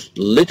 2. Just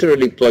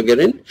literally plug it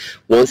in.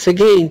 Once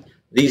again,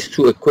 these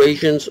two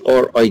equations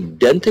are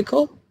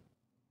identical.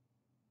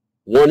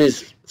 One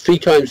is 3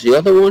 times the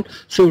other one.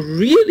 So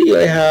really,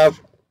 I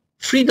have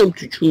freedom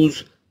to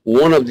choose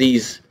one of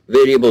these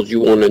variables,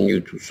 u1 and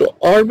u2. So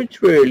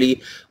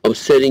arbitrarily, I'm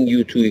setting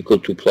u2 equal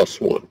to plus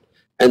 1.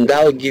 and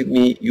that'll give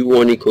me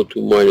U1 equal to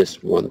minus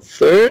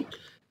 1/3,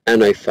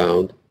 and I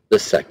found the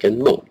second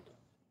mode.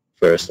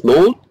 First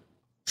mode,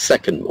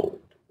 second mode,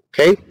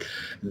 okay?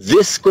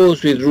 This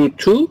goes with root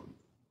 2,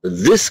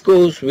 this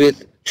goes with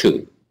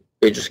 2.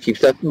 Okay, just keep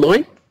that in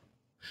mind.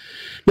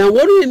 Now,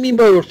 what do I mean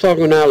by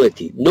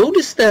orthogonality?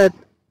 Notice that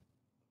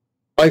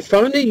I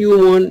found a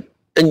U1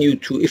 and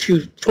U2. If you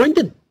find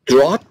a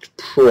dot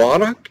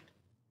product,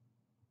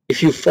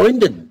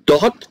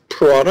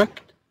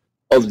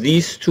 of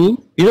these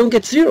two, you don't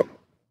get 0.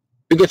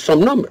 You get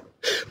some number.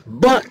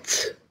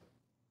 But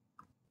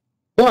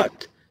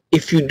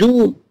if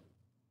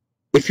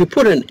you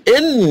put an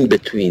M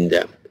between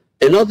them,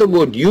 in other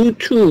words,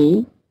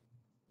 U2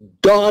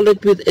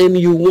 dotted with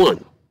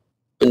MU1,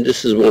 and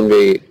this is one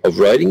way of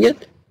writing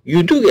it,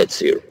 you do get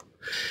 0.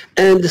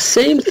 And the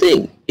same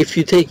thing, if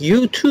you take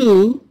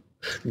U2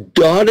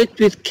 dotted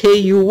with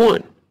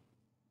KU1,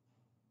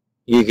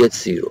 you get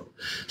 0.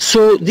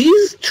 So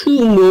these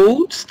two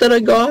modes that I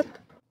got,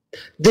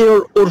 they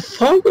are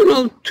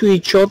orthogonal to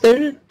each other.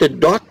 The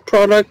dot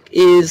product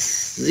is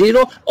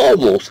 0,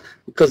 almost,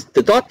 because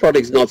the dot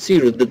product is not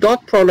 0. The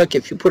dot product,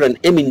 if you put an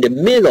M in the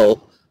middle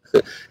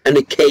and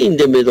a K in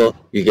the middle,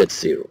 you get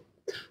 0.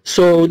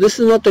 So this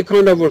is not the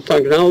kind of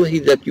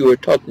orthogonality that you were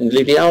taught in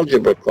linear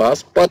algebra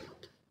class, but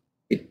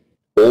it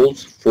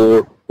holds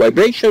for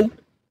vibration.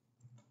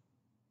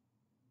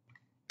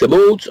 The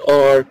modes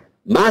are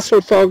mass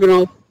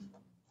orthogonal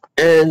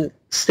and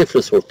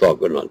stiffness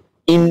orthogonal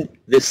in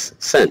this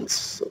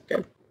sense,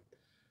 okay?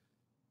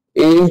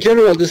 In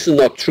general, this is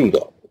not true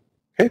though,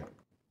 okay?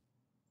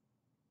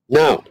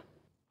 Now,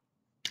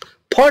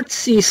 part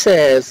C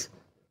says,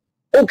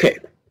 okay,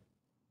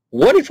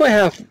 what if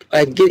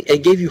I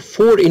gave you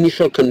 4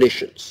 initial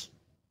conditions?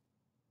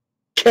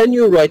 Can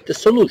you write the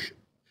solution?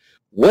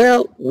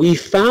 Well, we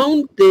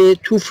found the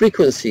 2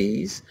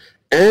 frequencies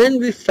and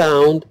we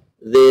found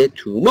the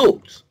 2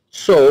 modes.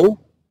 So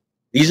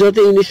these are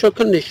the initial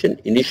condition,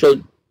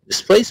 initial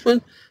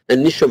displacement,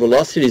 and initial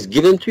velocity is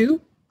given to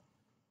you.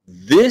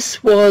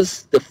 This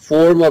was the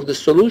form of the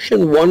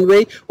solution one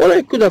way, or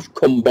I could have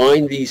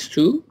combined these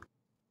two.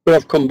 So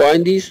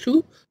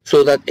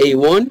that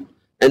A1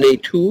 and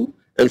A2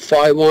 and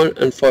phi 1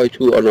 and phi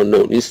 2 are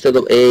unknown instead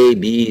of A,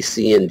 B,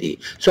 C, and D.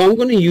 So I'm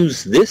going to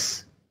use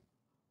this.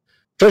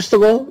 First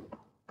of all,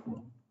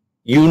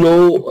 you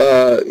know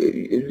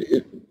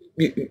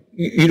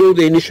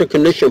the initial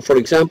condition. For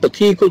example,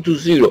 t equal to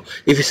 0.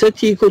 If you set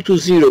t equal to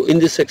 0 in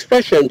this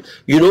expression,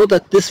 you know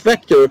that this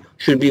vector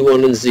should be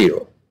 1 and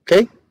 0.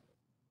 Okay?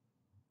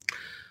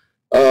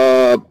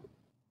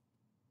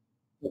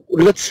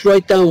 Let's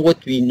write down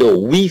what we know.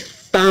 We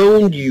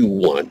found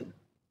U1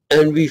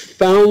 and we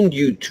found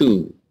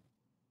U2.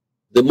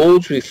 The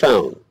modes we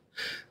found.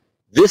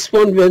 This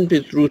one went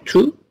with root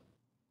 2.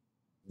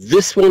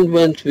 This one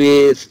went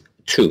with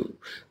 2.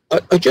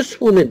 I just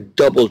want to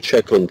double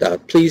check on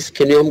that. Please,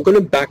 I'm going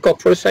to back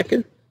up for a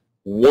second.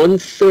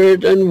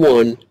 1/3 and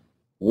 1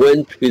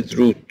 went with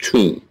root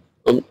 2.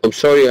 I'm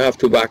sorry, I have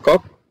to back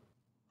up.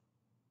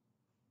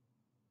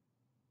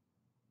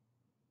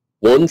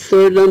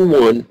 1/3 and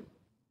 1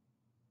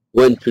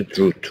 went with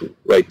root 2,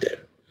 right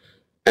there.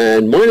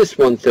 And minus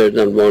 1/3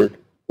 and 1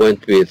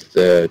 went with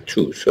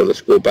 2. So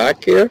let's go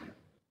back here.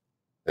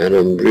 And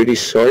I'm really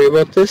sorry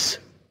about this.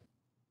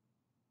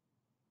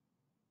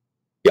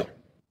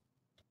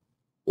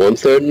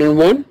 1/3 and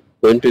 1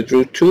 went with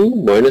root 2,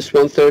 minus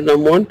 1/3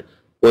 and 1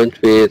 went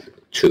with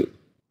 2.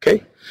 Okay?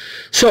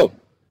 So,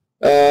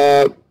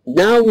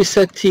 now we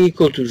set t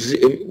equal to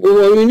 0.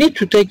 Well, we need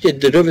to take the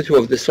derivative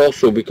of this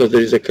also because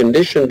there is a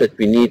condition that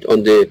we need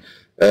on the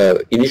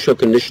initial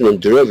condition on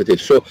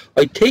derivative. So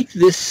I take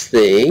this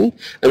thing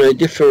and I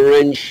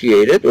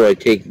differentiate it, or I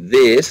take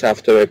this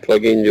after I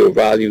plug in your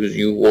values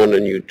u1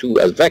 and u2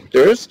 as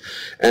vectors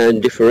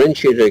and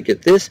differentiate it, I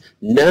get this.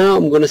 Now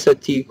I'm going to set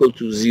t equal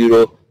to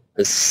 0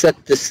 and set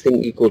this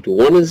thing equal to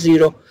 1 and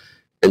 0,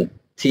 and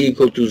t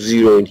equal to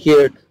 0 in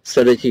here,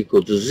 set it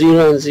equal to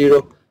 0 and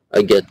 0.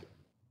 I get,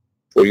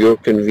 for your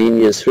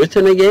convenience,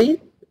 written again.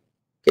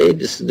 Okay,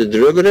 this is the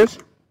derivative.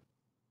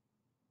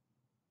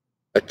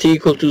 At t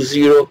equal to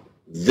 0,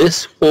 this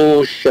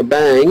whole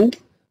shebang,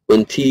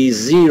 when t is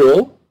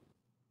 0,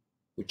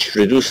 which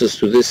reduces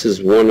to this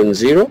is 1 and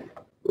 0,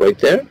 right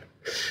there.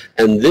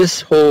 And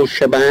this whole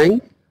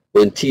shebang,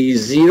 when t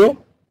is 0,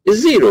 is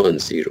 0 and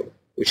 0,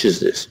 which is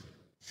this.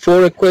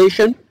 4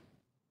 equation,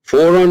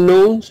 4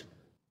 unknowns,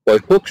 by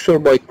hooks or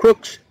by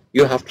crooks,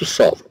 you have to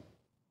solve it.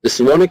 This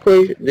is one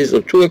equation, these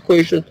are 2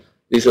 equations,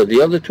 these are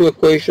the other 2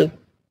 equations.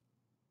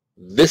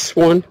 This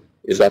one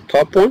is that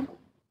top one,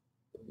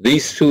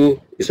 these 2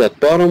 is that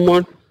bottom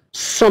one.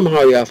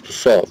 Somehow you have to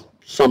solve,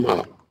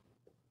 somehow.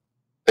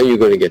 And you're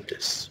going to get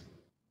this.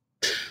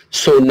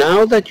 So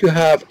now that you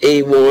have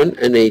A1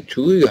 and A2,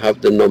 you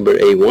have the number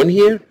A1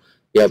 here,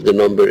 you have the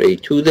number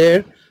A2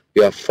 there,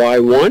 you have phi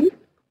 1,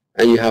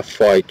 and you have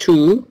phi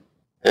 2,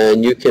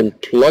 and you can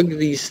plug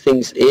these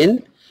things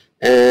in,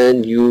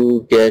 and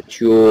you get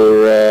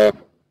your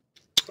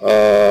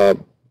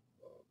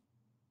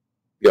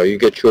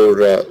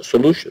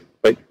solution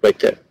right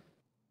there.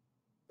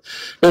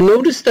 Now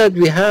notice that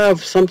we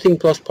have something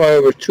plus pi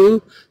over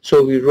 2,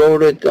 so we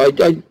wrote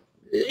it.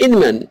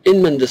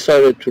 Inman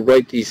decided to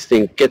write these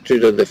things, get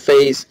rid of the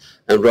phase,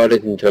 and write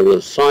it in terms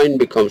of sine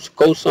becomes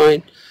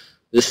cosine,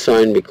 this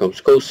sine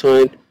becomes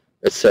cosine,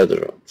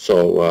 etc.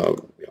 So,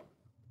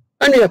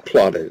 and we have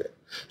plotted it.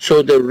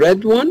 So the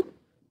red one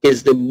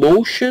is the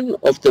motion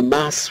of the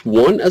mass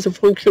 1 as a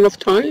function of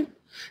time,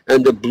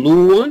 and the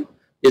blue one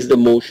is the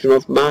motion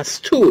of mass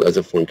 2 as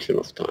a function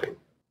of time.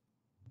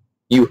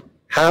 You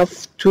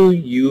have to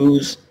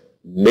use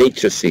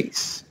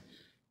matrices.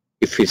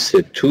 If it's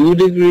a 2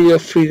 degree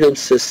of freedom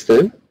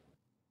system,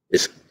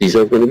 these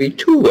are going to be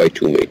 2 by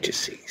 2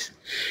 matrices.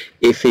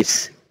 If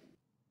it's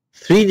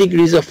 3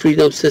 degrees of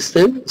freedom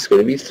system, it's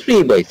going to be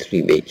 3 by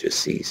 3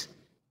 matrices.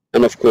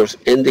 And of course,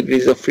 n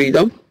degrees of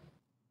freedom,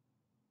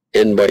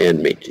 n by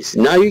n matrices.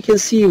 Now you can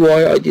see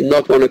why I did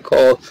not want to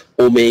call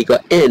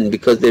omega n,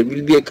 because there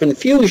will be a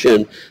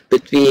confusion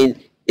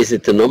between, is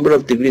it the number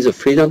of degrees of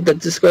freedom that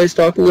this guy is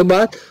talking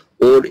about,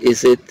 or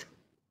is it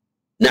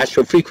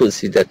natural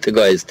frequency that the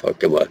guy is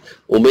talking about?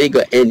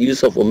 Omega n,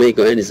 use of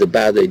omega n is a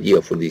bad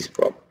idea for these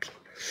problems.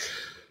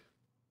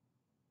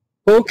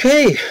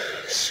 Okay,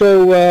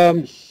 so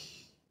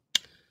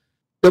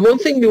the one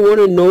thing we want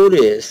to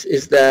notice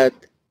is that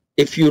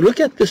if you look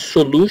at the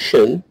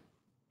solution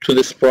to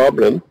this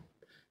problem,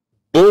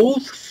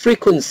 both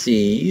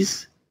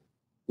frequencies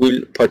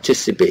will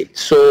participate.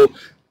 So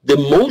the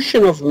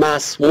motion of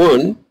mass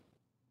 1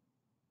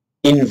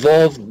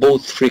 involved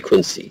both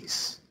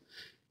frequencies.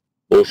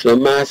 Motion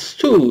of mass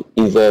 2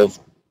 involved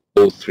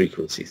both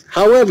frequencies.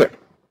 However,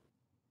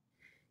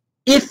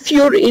 if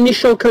your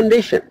initial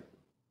condition,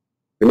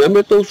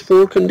 remember those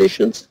 4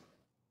 conditions?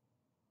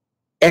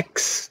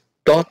 X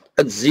dot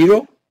at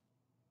 0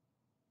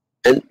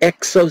 and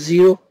x of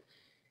 0.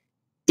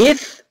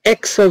 If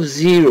x of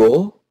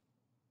 0,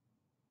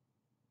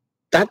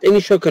 that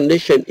initial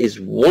condition is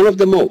one of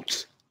the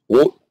modes,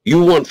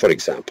 U1 for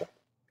example,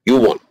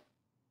 U1,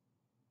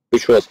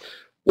 which was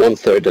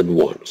 1/3 and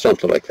 1,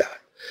 something like that.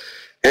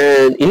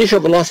 And initial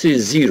velocity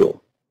is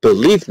 0.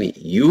 Believe me,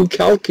 you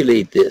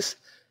calculate this,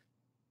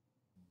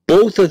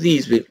 both of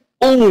these will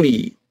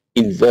only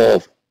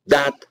involve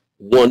that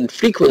one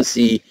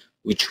frequency,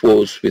 which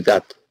was with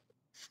that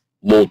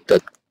mode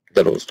that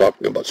I was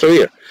talking about. So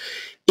here,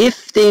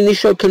 if the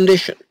initial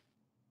condition,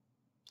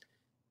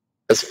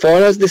 as far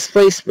as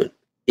displacement,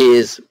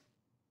 is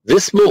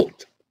this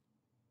mode,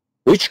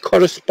 which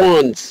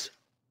corresponds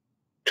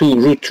to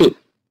 √2,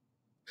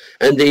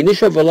 and the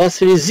initial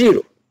velocity is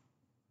 0,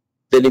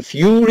 then if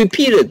you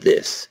repeated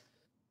this,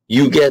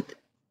 you get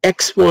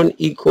x1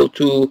 equal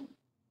to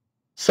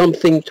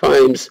something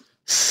times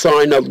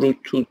sine of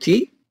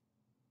 √2t,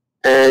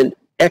 and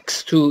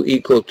x2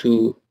 equal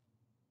to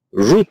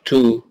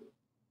 √2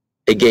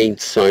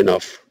 against sine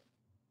of,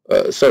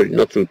 sorry,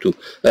 not √2,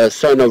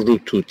 sine of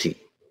 √2t.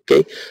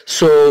 Okay,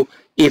 so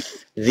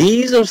if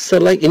these are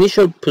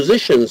initial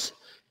positions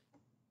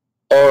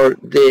are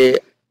the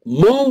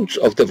modes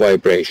of the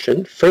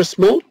vibration, first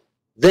mode,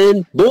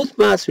 then both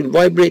mass will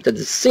vibrate at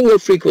a single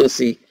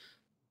frequency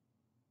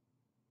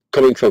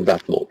coming from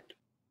that mode.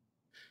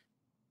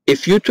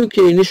 If you took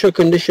your initial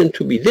condition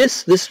to be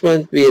this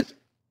went with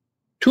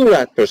 2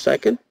 rad per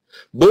second,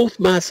 both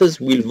masses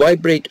will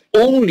vibrate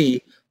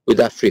only with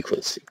that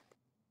frequency.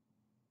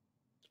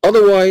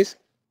 Otherwise,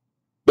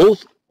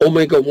 both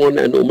omega 1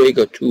 and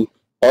omega 2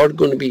 are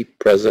going to be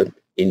present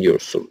in your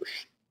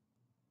solution.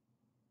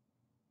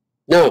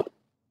 Now,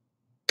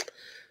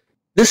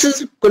 this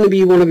is going to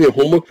be one of your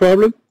homework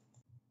problems.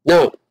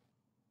 Now,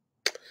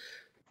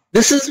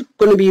 this is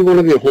going to be one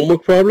of your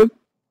homework problems.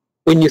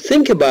 When you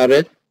think about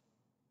it,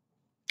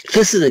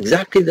 this is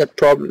exactly the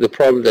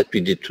problem that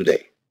we did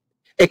today,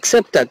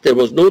 except that there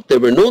were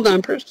no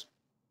dampers.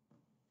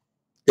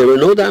 There were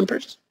no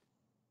dampers.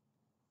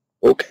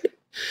 Okay,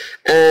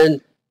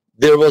 and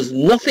there was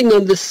nothing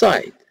on this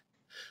side.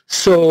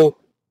 So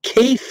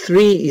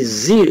K3 is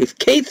 0. If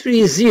K3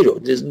 is 0,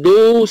 there's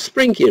no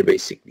spring here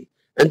basically,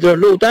 and there are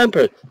no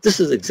dampers.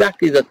 This is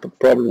exactly that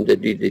problem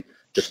that we did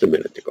just a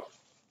minute ago.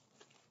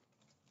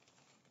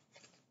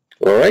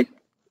 All right,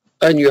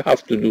 and you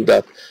have to do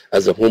that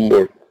as a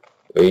homework.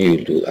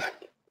 You'll do that.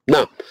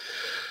 Now,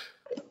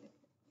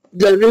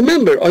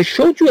 remember, I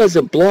showed you as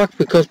a block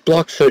because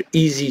blocks are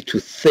easy to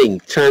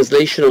think.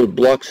 Translational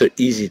blocks are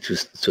easy to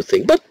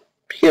think. But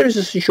here is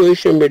a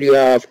situation where you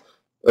have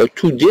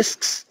 2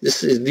 disks.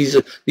 These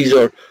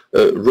are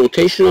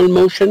rotational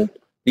motion.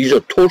 These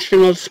are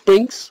torsional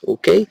springs.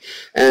 Okay,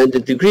 and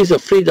the degrees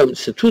of freedom.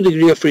 It's a 2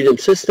 degree of freedom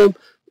system.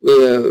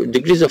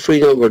 Degrees of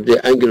freedom are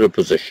the angular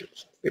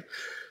positions. Okay.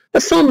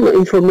 Some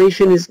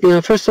information is,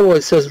 first of all,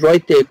 it says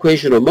write the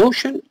equation of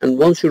motion, and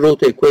once you wrote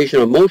the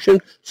equation of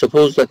motion,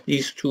 suppose that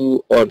these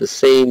two are the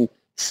same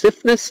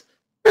stiffness,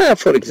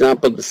 for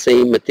example, the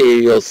same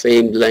material,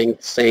 same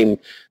length, same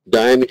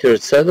diameter,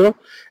 etc.,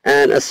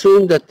 and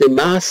assume that the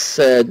mass,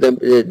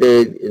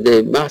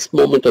 the mass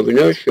moment of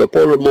inertia,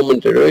 polar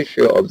moment of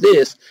inertia of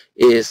this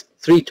is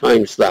 3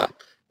 times that.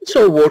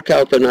 So work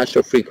out the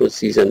natural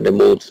frequencies and the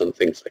modes and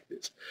things like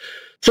this.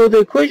 So the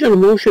equation of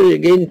motion,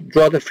 again,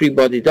 draw the free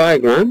body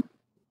diagram.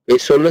 Okay,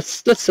 so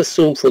let's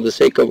assume for the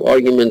sake of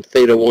argument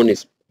theta 1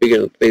 is bigger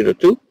than theta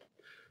 2.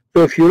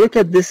 So if you look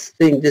at this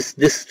thing,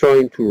 this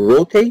trying to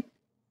rotate,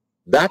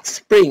 that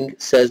spring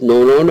says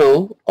no, no,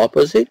 no,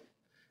 opposite.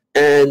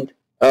 And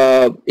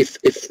if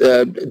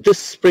this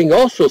spring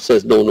also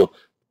says no, no,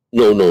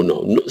 no, no,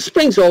 no.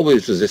 Springs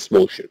always resist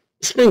motion.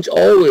 Springs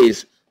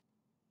always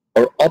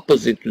are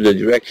opposite to the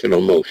direction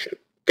of motion.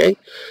 Okay.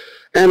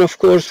 And of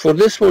course, for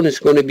this one, it's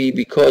going to be,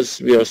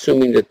 because we are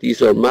assuming that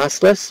these are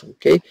massless,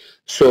 okay?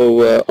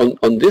 So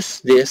on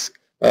this disk,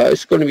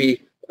 it's going to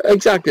be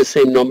exactly the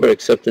same number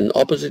except in the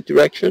opposite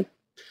direction.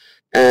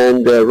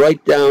 And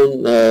write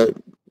down the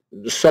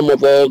sum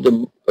of all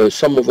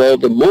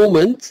the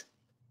moments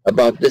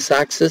about this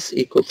axis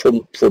equal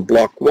for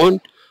block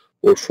 1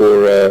 or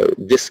for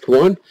disk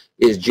 1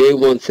 is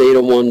J1 theta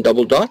 1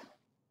 double dot.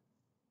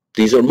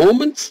 These are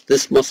moments.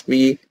 This must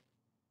be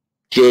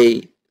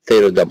J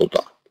theta double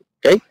dot.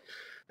 Okay,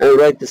 and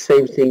write the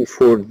same thing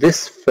for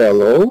this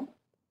fellow.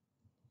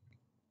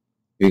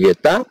 You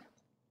get that?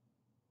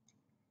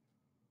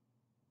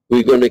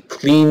 We're going to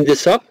clean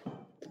this up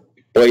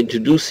by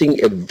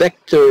introducing a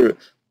vector,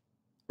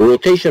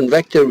 rotation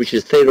vector, which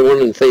is theta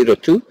 1 and theta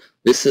 2.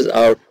 This is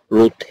our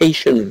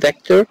rotation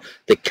vector,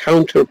 the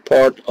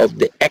counterpart of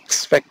the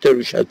x vector,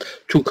 which has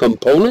 2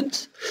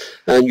 components.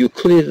 And you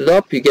clean it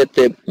up, you get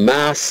the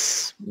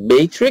mass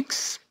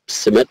matrix,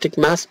 symmetric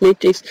mass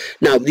matrix.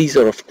 Now these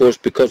are, of course,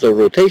 because of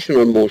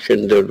rotational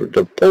motion,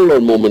 the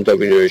polar moment of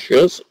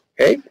inertias,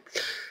 okay?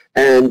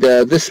 And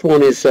this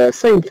one is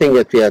same thing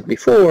that we had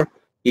before,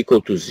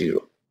 equal to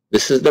 0.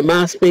 This is the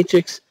mass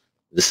matrix,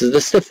 this is the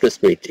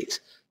stiffness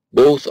matrix.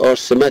 Both are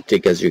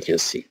symmetric, as you can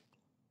see.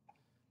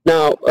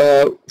 Now,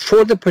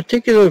 for the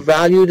particular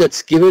value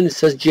that's given, it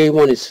says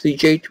J1 is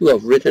 3J2.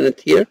 I've written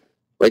it here,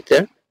 right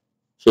there.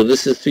 So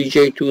this is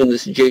 3J2 and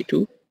this is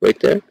J2, right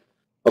there.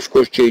 Of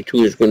course,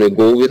 J2 is going to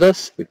go with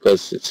us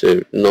because it's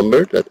a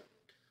number that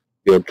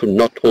you have to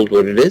not hold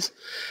what it is.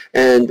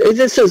 And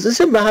it says it's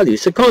a value,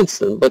 it's a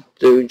constant, but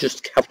you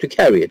just have to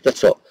carry it,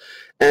 that's all.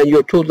 And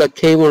you're told that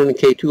K1 and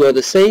K2 are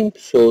the same,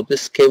 so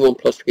this K1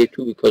 plus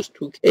K2 becomes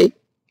 2K.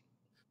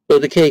 So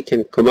the K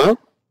can come out.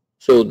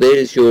 So there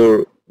is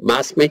your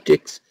mass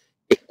matrix,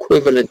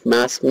 equivalent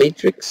mass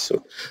matrix.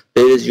 So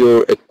there is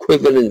your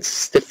equivalent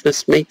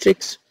stiffness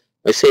matrix.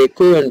 I say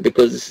equivalent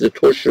because this is a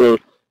torsional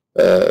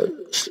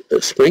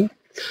spring.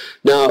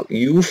 Now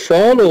you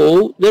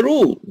follow the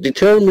rule,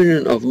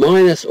 determinant of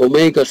minus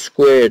omega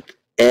squared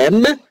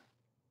m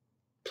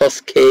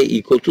plus k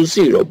equal to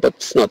 0, but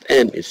it's not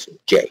m, it's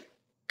j.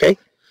 Okay,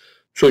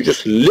 so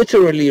just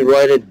literally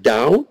write it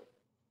down.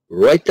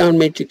 Write down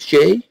matrix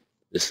j,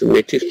 this is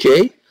matrix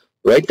j.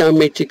 Write down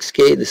matrix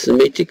k, this is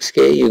matrix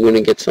k. You're going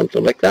to get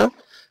something like that.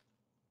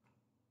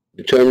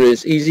 Determinant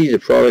is easy, the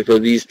product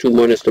of these two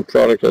minus the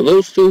product of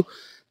those two,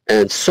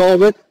 and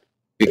solve it.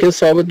 You can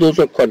solve it. Those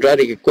are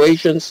quadratic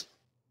equations.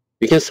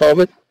 You can solve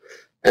it,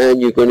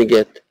 and you're going to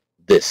get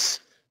this.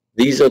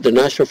 These are the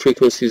natural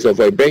frequencies of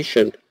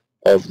vibration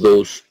of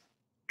those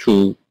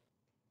two,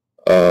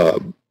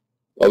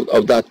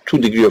 of that 2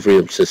 degree of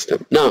freedom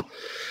system. Now,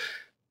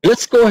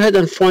 let's go ahead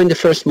and find the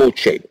first mode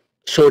shape.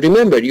 So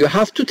remember, you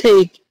have to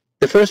take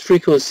the first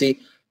frequency,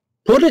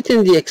 put it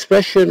in the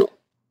expression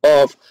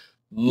of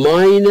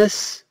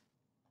minus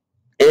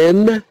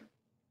m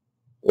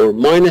or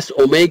minus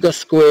omega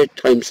squared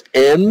times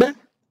m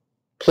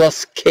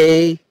plus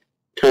k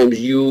times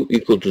u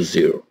equal to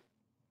 0.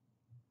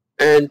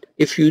 And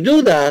if you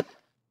do that,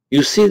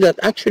 you see that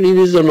actually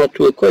these are not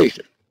two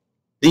equations.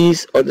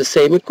 These are the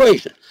same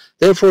equation.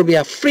 Therefore, we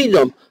have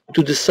freedom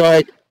to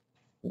decide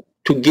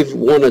to give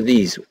one of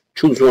these,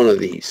 choose one of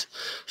these.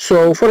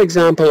 So, for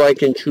example, I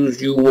can choose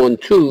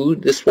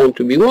U12, this one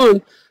to be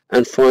 1,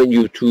 and find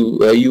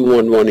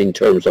U11 in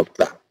terms of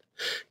that.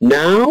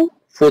 Now,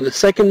 for the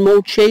second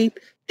mode shape,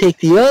 take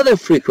the other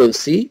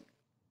frequency.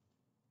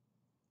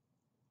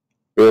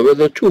 Remember,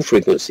 there are two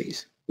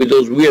frequencies with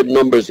those weird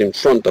numbers in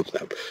front of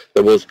them.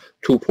 There was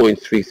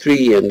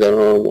 2.33 and then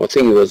I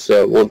think it was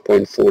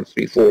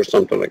 1.434,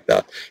 something like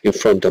that, in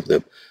front of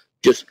them.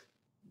 Just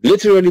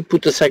literally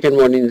put the second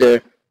one in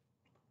there.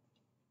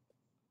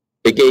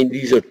 Again,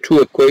 these are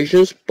two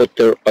equations, but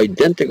they're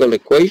identical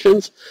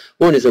equations.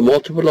 One is a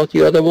multiple of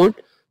the other one.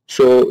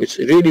 So it's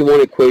really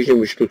one equation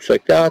which looks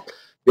like that.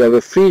 You have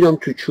a freedom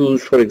to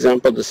choose, for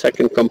example, the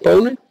second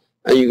component,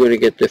 and you're going to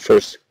get the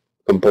first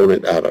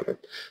component out of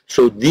it.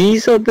 So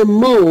these are the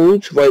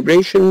modes,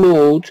 vibration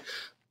modes,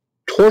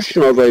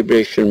 torsional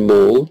vibration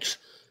modes,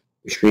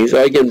 which means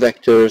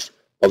eigenvectors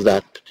of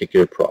that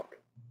particular problem.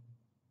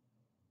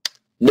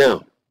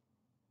 Now,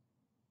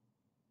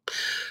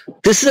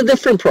 this is a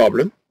different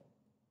problem.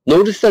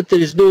 Notice that there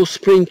is no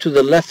spring to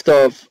the left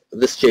of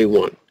this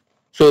J1.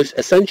 So it's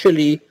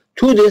essentially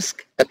two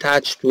discs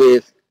attached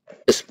with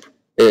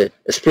a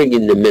spring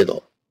in the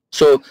middle.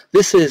 So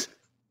this is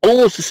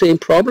almost the same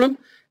problem,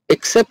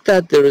 except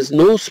that there is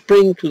no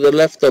spring to the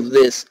left of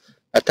this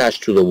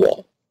attached to the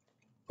wall.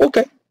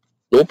 Okay,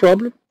 no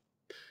problem.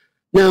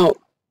 Now,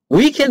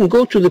 we can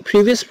go to the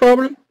previous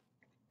problem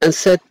and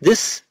set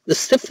this, the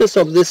stiffness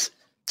of this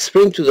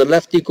spring to the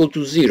left equal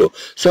to 0.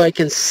 So I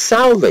can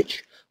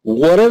salvage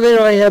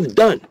whatever I have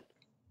done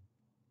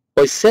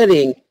by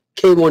setting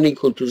K1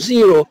 equal to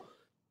 0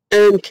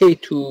 and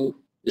K2,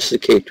 this is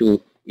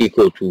K2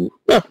 equal to,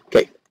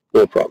 okay,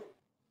 no problem.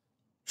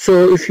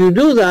 So if you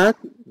do that,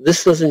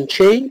 this doesn't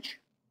change,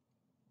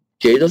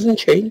 J doesn't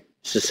change,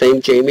 it's the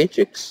same J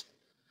matrix.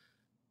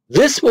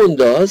 This one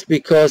does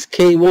because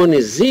K1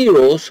 is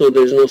 0, so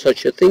there's no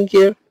such a thing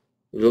here.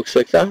 It looks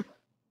like that.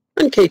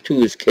 And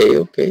K2 is K,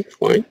 okay,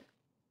 fine.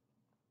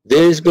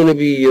 There's going to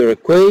be your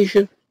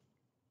equation.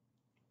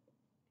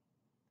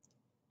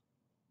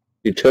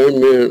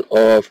 Determinant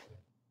of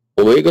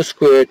omega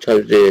squared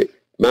times the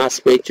mass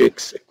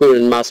matrix,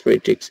 equivalent mass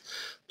matrix,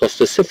 plus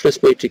the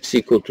stiffness matrix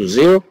equal to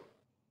 0.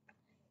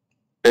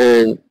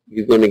 And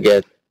you're going to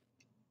get,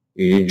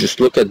 you just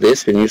look at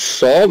this, when you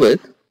solve it,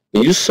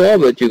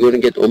 you're going to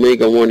get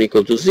omega 1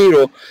 equal to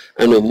 0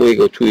 and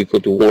omega 2 equal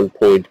to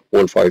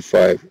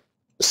 1.155,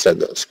 set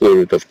the square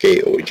root of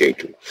K over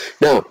J2.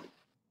 Now,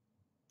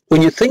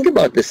 when you think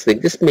about this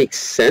thing, this makes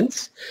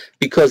sense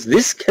because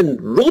this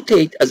can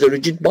rotate as a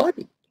rigid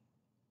body.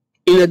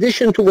 In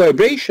addition to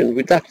vibration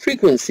with that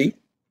frequency,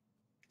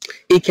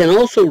 it can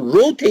also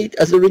rotate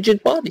as a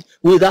rigid body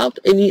without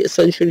any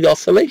essentially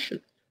oscillation.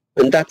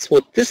 And that's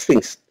what this thing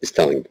is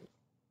telling you.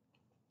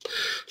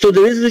 So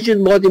there is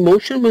rigid body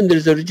motion. When there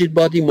is a rigid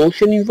body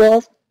motion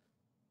involved,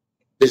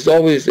 there's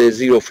always a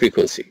 0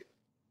 frequency.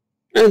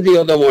 And the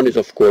other one is,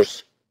 of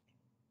course,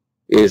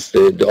 is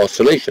the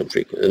oscillation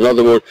frequency. In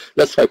other words,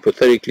 let's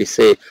hypothetically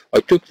say I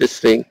took this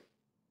thing,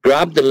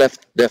 grabbed the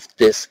left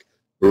disc,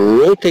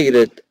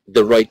 rotated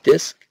the right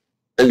disc,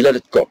 and let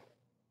it go.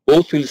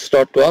 Both will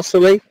start to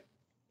oscillate,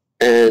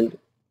 and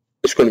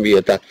it's going to be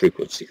at that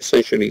frequency.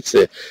 Essentially, it's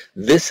a,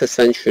 this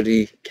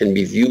essentially can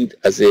be viewed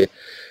as a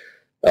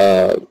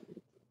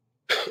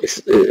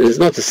it's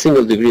not a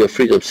single degree of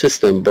freedom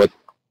system, but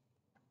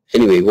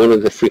anyway, one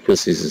of the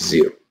frequencies is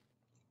 0.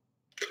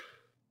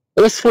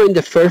 Let's find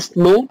the first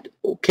mode.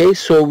 Okay,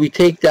 so we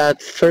take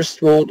that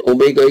first mode,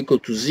 omega equal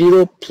to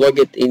 0, plug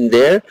it in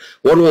there.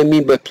 What do I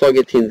mean by plug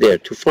it in there?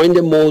 To find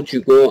the mode,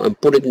 you go and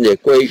put it in the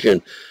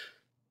equation.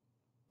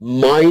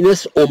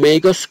 Minus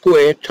omega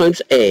squared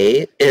times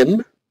A,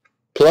 M,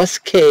 plus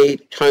K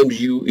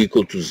times U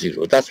equal to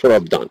 0. That's what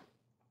I've done.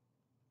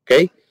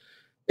 Okay?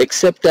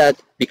 Except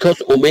that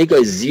because omega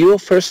is 0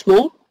 first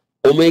mode,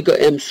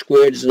 omega m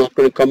squared is not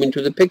going to come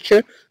into the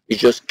picture.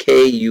 It's just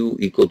Ku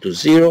equal to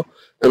 0.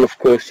 And of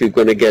course, you're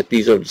going to get,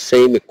 these are the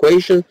same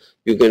equation.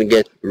 You're going to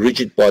get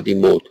rigid body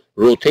mode,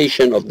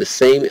 rotation of the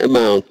same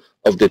amount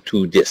of the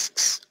two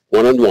disks,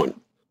 1 and 1,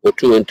 or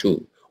 2 and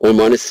 2, or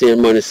minus 3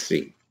 and minus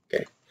 3.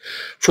 Okay.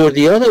 For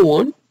the other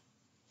one,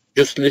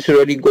 just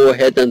literally go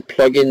ahead and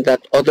plug in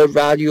that other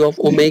value of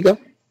omega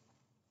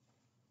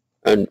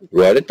and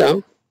write it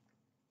down.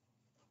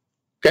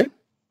 Okay.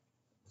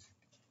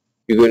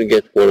 You're going to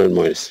get 1 and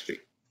minus 3.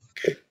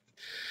 Okay.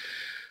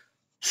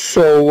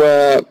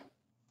 So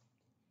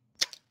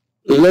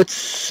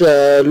let's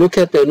look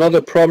at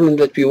another problem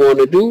that we want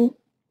to do.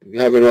 We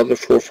have another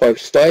 4 or 5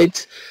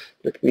 slides.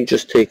 Let me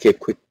just take a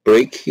quick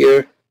break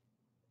here.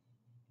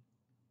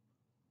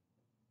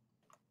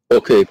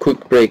 Okay,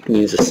 quick break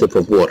means a sip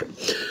of water.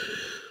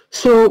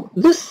 So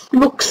this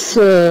looks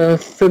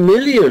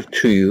familiar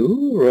to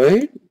you,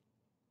 right?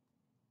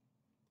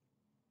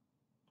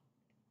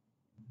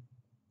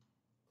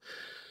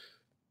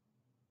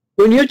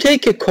 When you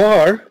take a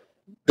car,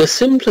 the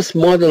simplest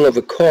model of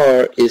a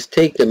car is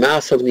take the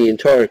mass of the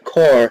entire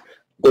car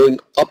going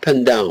up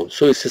and down.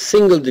 So it's a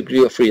single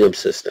degree of freedom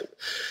system.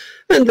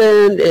 And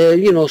then,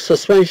 you know,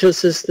 suspension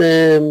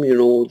system, you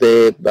know,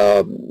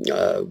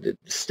 the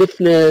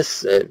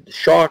stiffness, the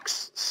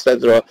shocks,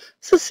 etc.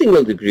 It's a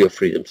single degree of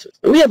freedom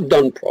system. We have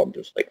done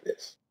problems like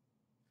this.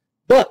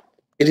 But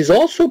it is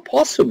also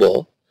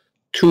possible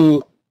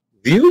to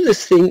view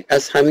this thing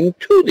as having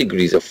 2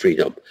 degrees of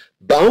freedom.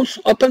 Bounce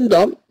up and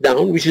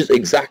down, which is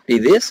exactly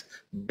this,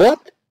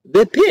 but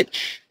the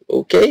pitch,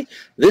 okay?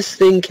 This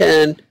thing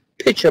can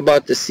pitch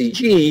about the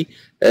CG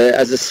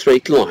as a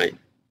straight line.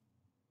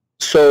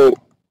 So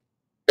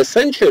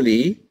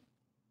essentially,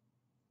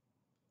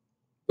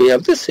 we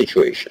have this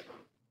situation.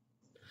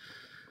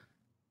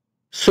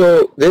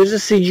 So there's a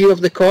CG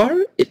of the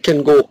car. It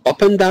can go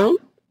up and down.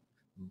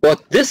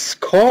 But this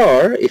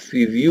car, if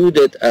we viewed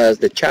it as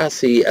the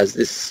chassis as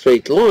this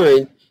straight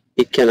line,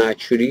 it can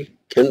actually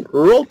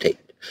rotate.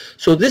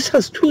 So this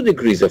has 2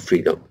 degrees of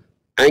freedom.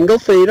 Angle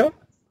theta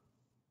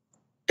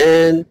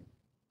and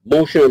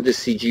motion of the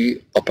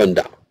CG up and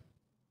down.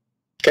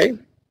 Okay?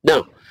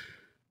 Now,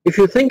 if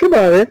you think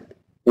about it,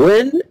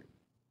 when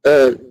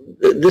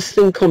this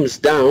thing comes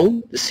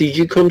down, the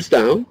CG comes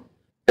down,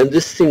 and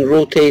this thing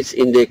rotates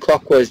in the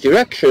clockwise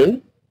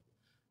direction,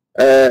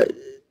 the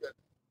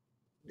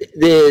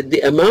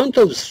amount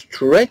of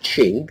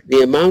stretching,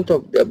 the amount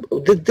of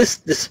this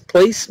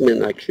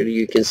displacement, actually,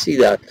 you can see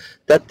that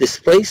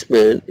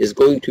displacement is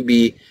going to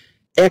be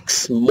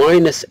x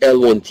minus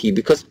L1t,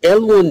 because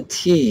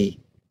L1t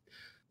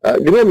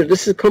Remember,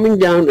 this is coming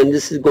down and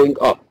this is going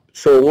up.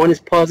 So one is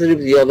positive,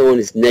 the other one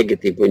is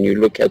negative when you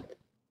look at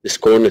this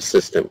coordinate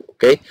system,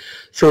 okay?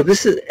 So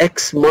this is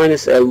x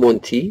minus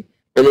L1t,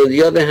 and on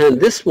the other hand,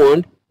 this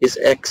one is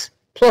x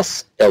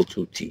plus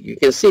L2t. You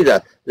can see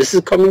that this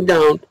is coming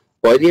down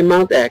by the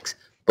amount x,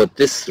 but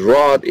this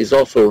rod is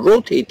also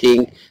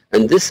rotating,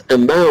 and this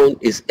amount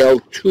is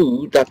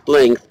L2, that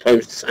length,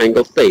 times this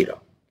angle theta.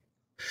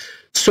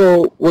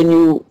 So when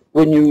you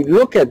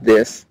look at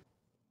this,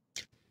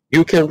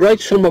 you can write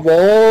sum of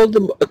all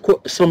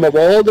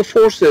the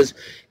forces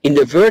in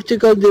the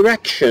vertical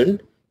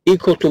direction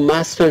equal to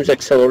mass times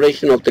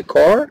acceleration of the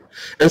car,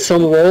 and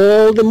sum of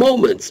all the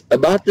moments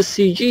about the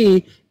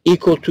CG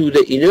equal to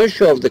the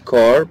inertia of the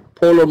car,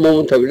 polar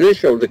moment of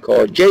inertia of the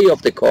car, J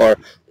of the car,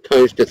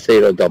 times the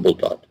theta double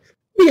dot.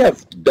 We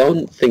have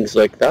done things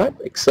like that,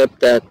 except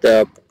that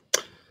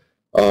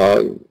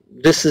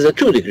this is a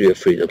 2 degree of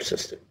freedom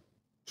system.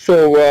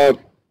 So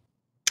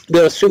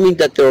they're assuming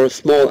that there are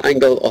small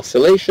angle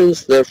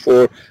oscillations,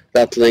 therefore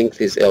that length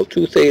is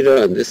L2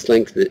 theta and this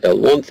length is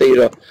L1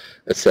 theta,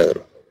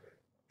 etc.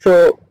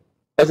 So,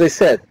 as I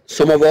said,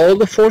 sum of all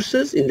the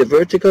forces in the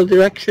vertical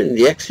direction, in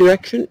the x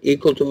direction,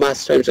 equal to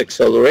mass times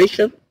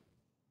acceleration,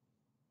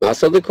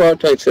 mass of the car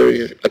times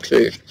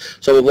acceleration.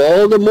 Sum of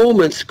all the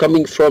moments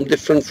coming from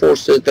different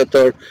forces that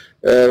are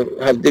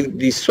have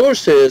these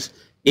sources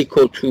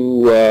equal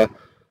to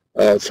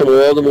sum of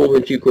all the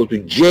moments equal to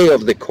J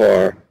of the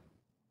car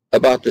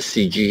about the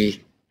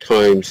CG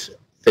times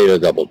theta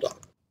double dot.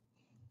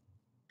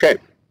 Okay,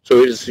 so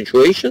here's the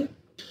situation.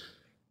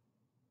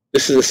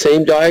 This is the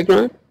same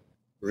diagram,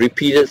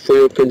 repeated for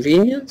your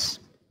convenience.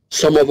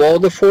 Sum of all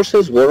the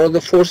forces, what are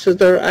the forces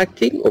that are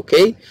acting?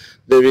 Okay,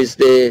 there is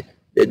the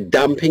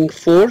damping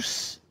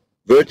force,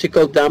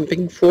 vertical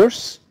damping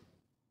force.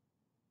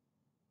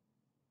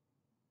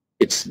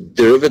 It's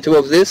derivative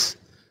of this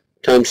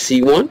times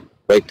C1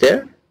 right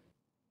there.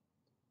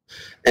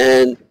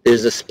 And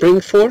there's a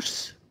spring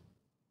force,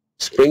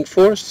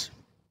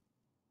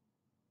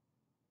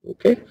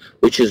 okay,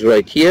 which is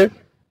right here.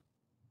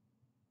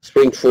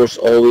 Spring force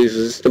always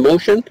resists the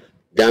motion.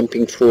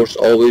 Damping force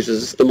always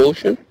resists the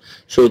motion.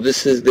 So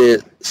this is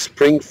the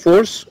spring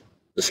force,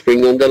 the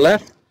spring on the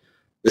left.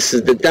 This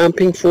is the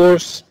damping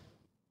force,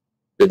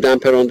 the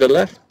damper on the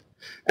left.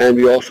 And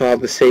we also have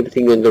the same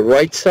thing on the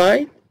right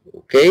side,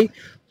 okay?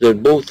 They're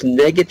both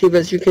negative,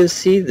 as you can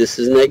see. This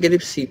is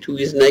negative, C2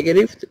 is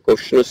negative, the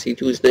coefficient of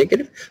C2 is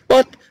negative.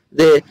 But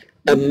the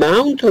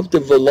amount of the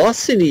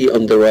velocity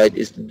on the right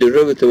is the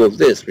derivative of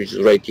this, which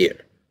is right here.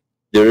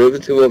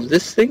 Derivative of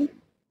this thing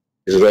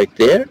is right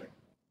there.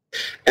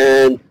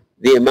 And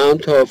the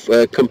amount of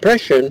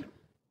compression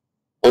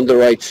on the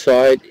right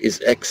side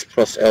is x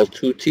plus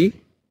L2t.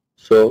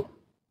 So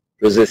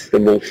resist the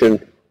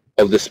motion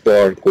of this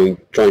bar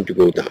trying to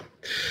go down.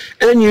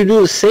 And you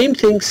do the same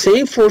thing,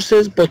 same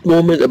forces, but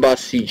moment about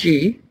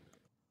CG.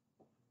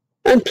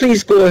 And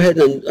please go ahead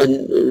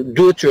and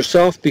do it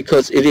yourself,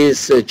 because it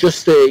is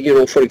just a, you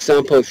know, for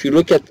example, if you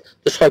look at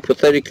this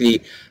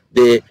hypothetically,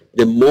 the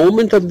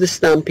moment of this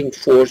damping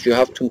force, you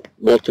have to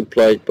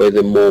multiply it by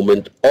the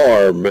moment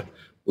arm,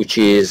 which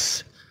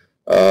is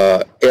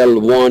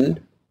L1,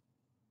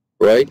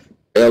 right?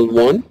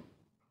 L1,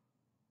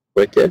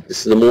 right there. This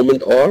is the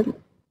moment arm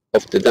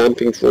of the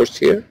damping force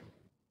here.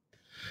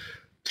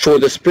 For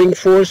the spring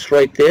force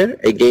right there,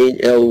 again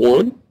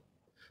L1.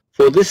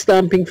 For this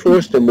damping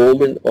force, the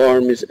moment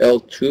arm is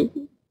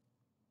L2.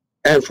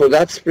 And for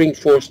that spring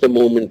force, the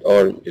moment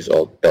arm is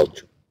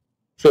L2.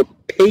 So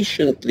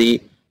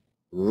patiently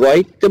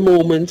write the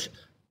moments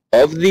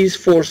of these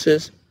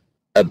forces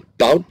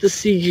about the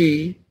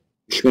CG,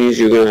 which means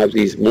you're going to have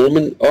these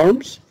moment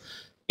arms,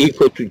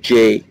 equal to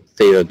J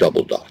theta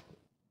double dot.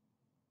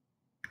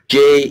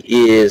 J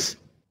is,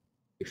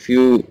 if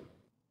you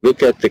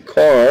look at the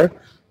car,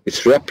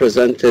 it's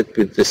represented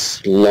with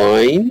this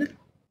line,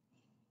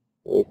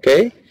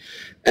 okay?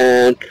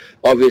 And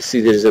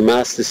obviously there is a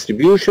mass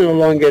distribution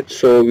along it,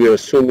 so we are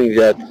assuming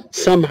that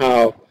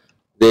somehow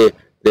the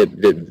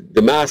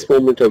mass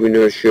moment of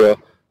inertia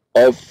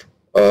of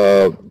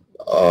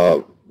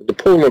the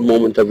polar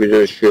moment of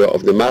inertia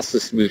of the mass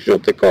distribution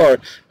of the car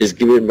is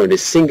given by a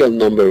single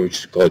number, which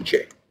is called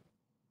J.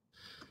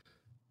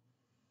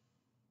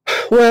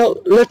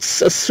 Well,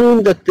 let's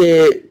assume that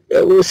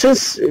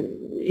since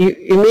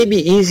it may be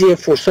easier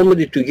for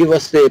somebody to give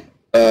us the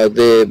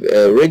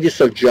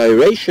radius of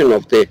gyration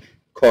of the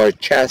car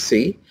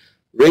chassis.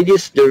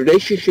 The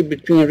relationship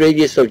between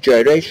radius of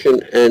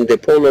gyration and the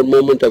polar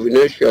moment of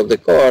inertia of the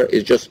car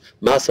is just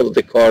mass of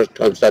the car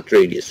times that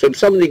radius. So if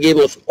somebody gave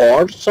us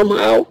R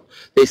somehow,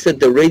 they said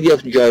the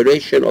radius of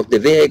gyration of the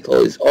vehicle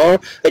is R,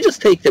 I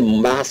just take the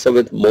mass of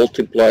it,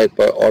 multiply it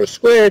by R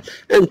squared,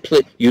 and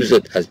use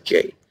it as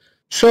J.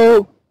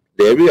 So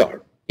there we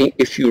are.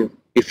 If you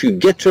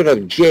get rid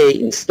of J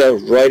instead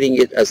of writing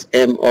it as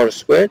mR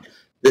squared,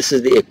 this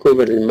is the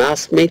equivalent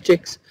mass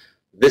matrix,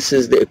 this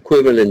is the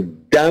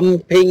equivalent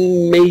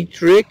damping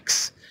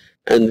matrix,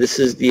 and this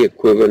is the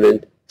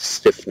equivalent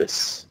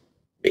stiffness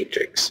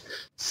matrix.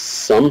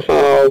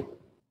 Somehow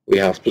we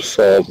have to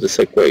solve this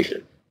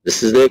equation.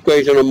 This is the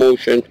equation of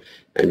motion,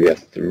 and we have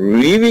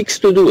 3 weeks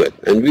to do it,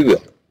 and we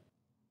will.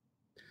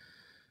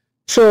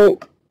 So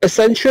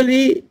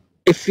essentially,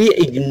 if we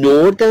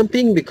ignore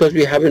damping, because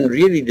we haven't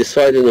really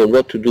decided on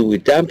what to do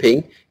with damping,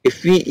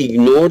 if we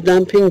ignore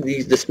damping,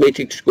 this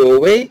matrix go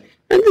away,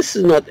 and this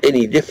is not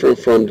any different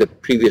from the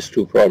previous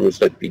 2 problems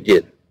that we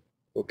did.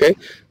 Okay,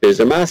 there's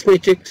a mass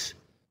matrix,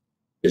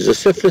 there's a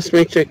stiffness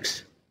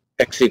matrix,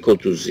 x equal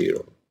to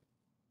 0.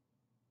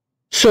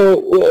 So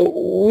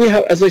we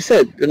have, as I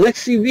said, the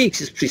next 3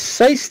 weeks is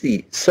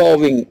precisely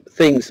solving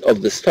things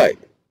of this type.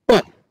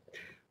 But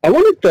I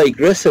want to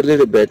digress a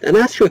little bit and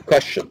ask you a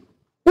question.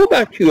 Go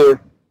back to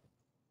your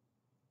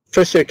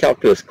first year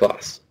calculus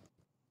class.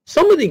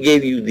 Somebody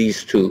gave you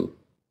these two,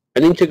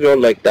 an integral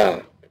like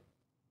that,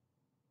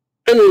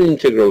 and an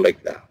integral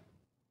like that.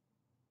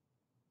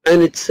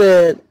 And it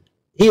said,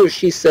 he or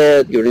she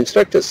said, your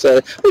instructor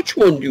said, which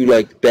one do you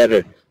like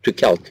better to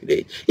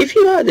calculate? If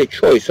you had a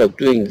choice of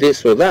doing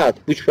this or that,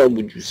 which one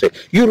would you say?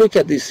 You look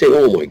at this and say,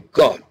 oh my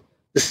God,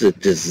 this is a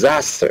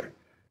disaster.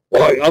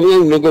 Well, I'm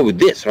going to go with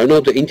this. I know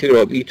the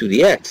integral of e to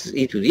the x is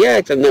e to the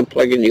x, and then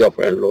plug in the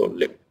upper and lower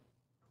limit.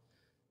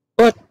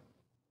 But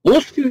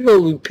most people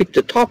will pick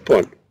the top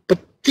one. But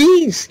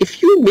these,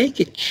 if you make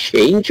a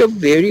change of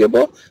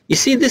variable, you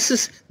see, this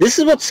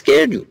is what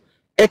scared you.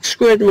 X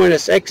squared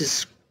minus x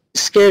is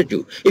scared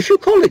you. If you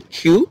call it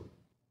q,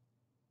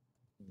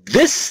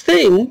 this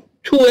thing,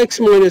 2x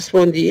minus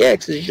 1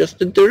 dx, is just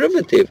the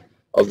derivative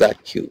of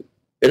that q.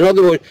 In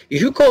other words,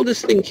 if you call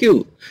this thing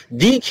q,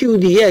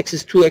 dq dx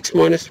is 2x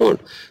minus 1.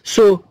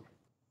 So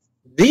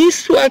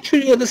these two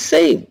actually are the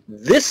same.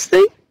 This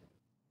thing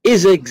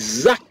is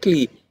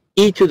exactly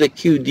e to the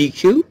q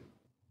dq.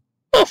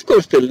 Of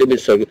course, the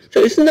limits are good.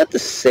 So isn't that the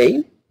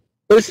same?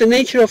 But it's the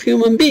nature of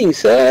human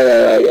beings.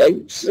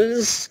 It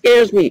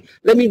scares me.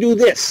 Let me do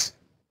this.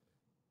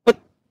 But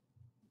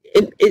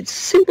a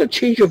simple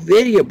change of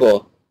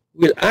variable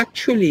will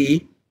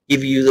actually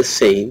give you the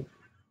same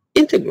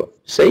integral.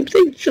 Same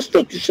thing, just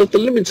the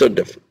limits are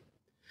different.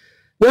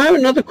 Now I have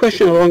another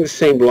question along the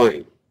same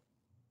line.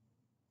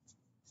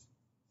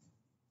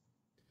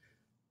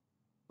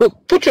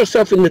 Look, put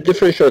yourself in the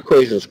differential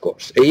equations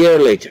course a year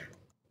later.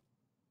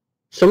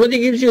 Somebody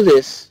gives you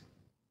this,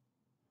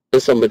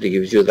 and somebody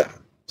gives you that.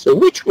 So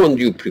which one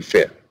do you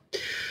prefer?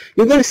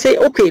 You're going to say,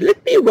 okay,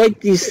 let me write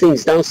these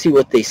things down, see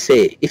what they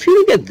say. If you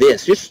look at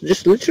this,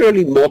 just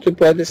literally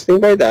multiply this thing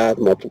by that,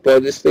 multiply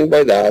this thing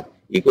by that,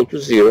 equal to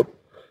 0.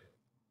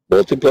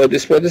 Multiply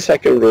this by the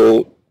second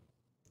row,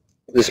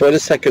 this by the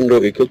second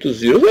row equal to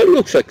 0. So it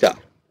looks like that.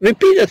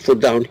 Repeat it for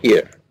down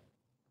here.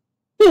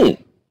 You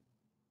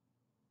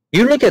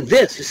look at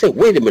this, you say,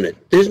 wait a minute,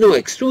 there's no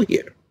x2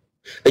 here.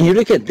 And you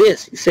look at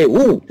this, you say,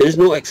 ooh, there's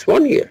no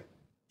x1 here.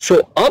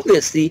 So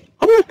obviously,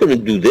 I'm not going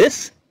to do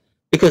this,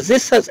 because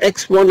this has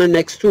x1 and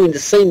x2 in the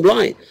same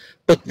line.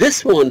 But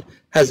this one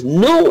has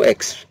no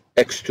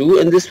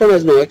x2, and this one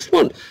has no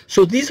x1.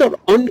 So these are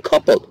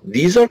uncoupled.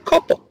 These are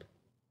coupled.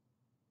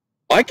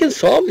 I can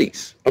solve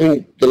these. I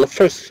mean, the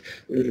first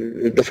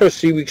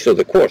 3 weeks of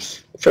the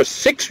course, the first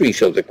 6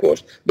 weeks of the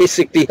course,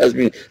 basically has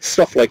been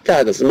stuff like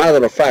that. As a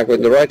matter of fact,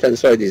 when the right-hand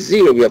side is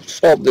 0, we have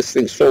solved this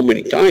thing so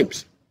many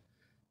times.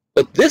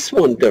 But this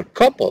one, they're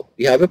coupled.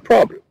 You have a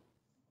problem.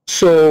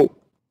 So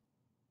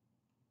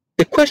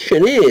the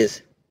question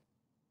is,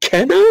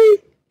 can I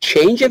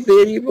change a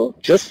variable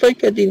just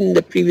like I did in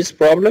the previous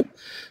problem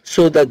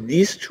so that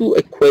these two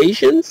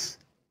equations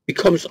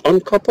becomes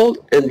uncoupled?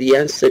 And the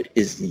answer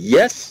is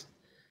yes.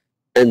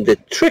 And the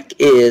trick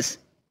is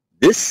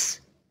this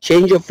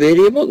change of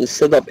variable,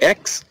 instead of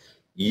x,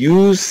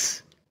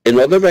 use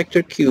another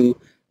vector q.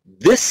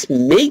 This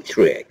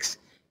matrix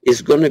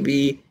is going to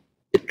be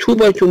a 2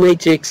 by 2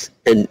 matrix,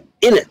 and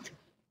in it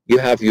you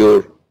have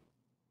your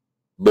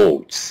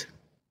modes,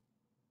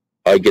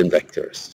 eigenvectors.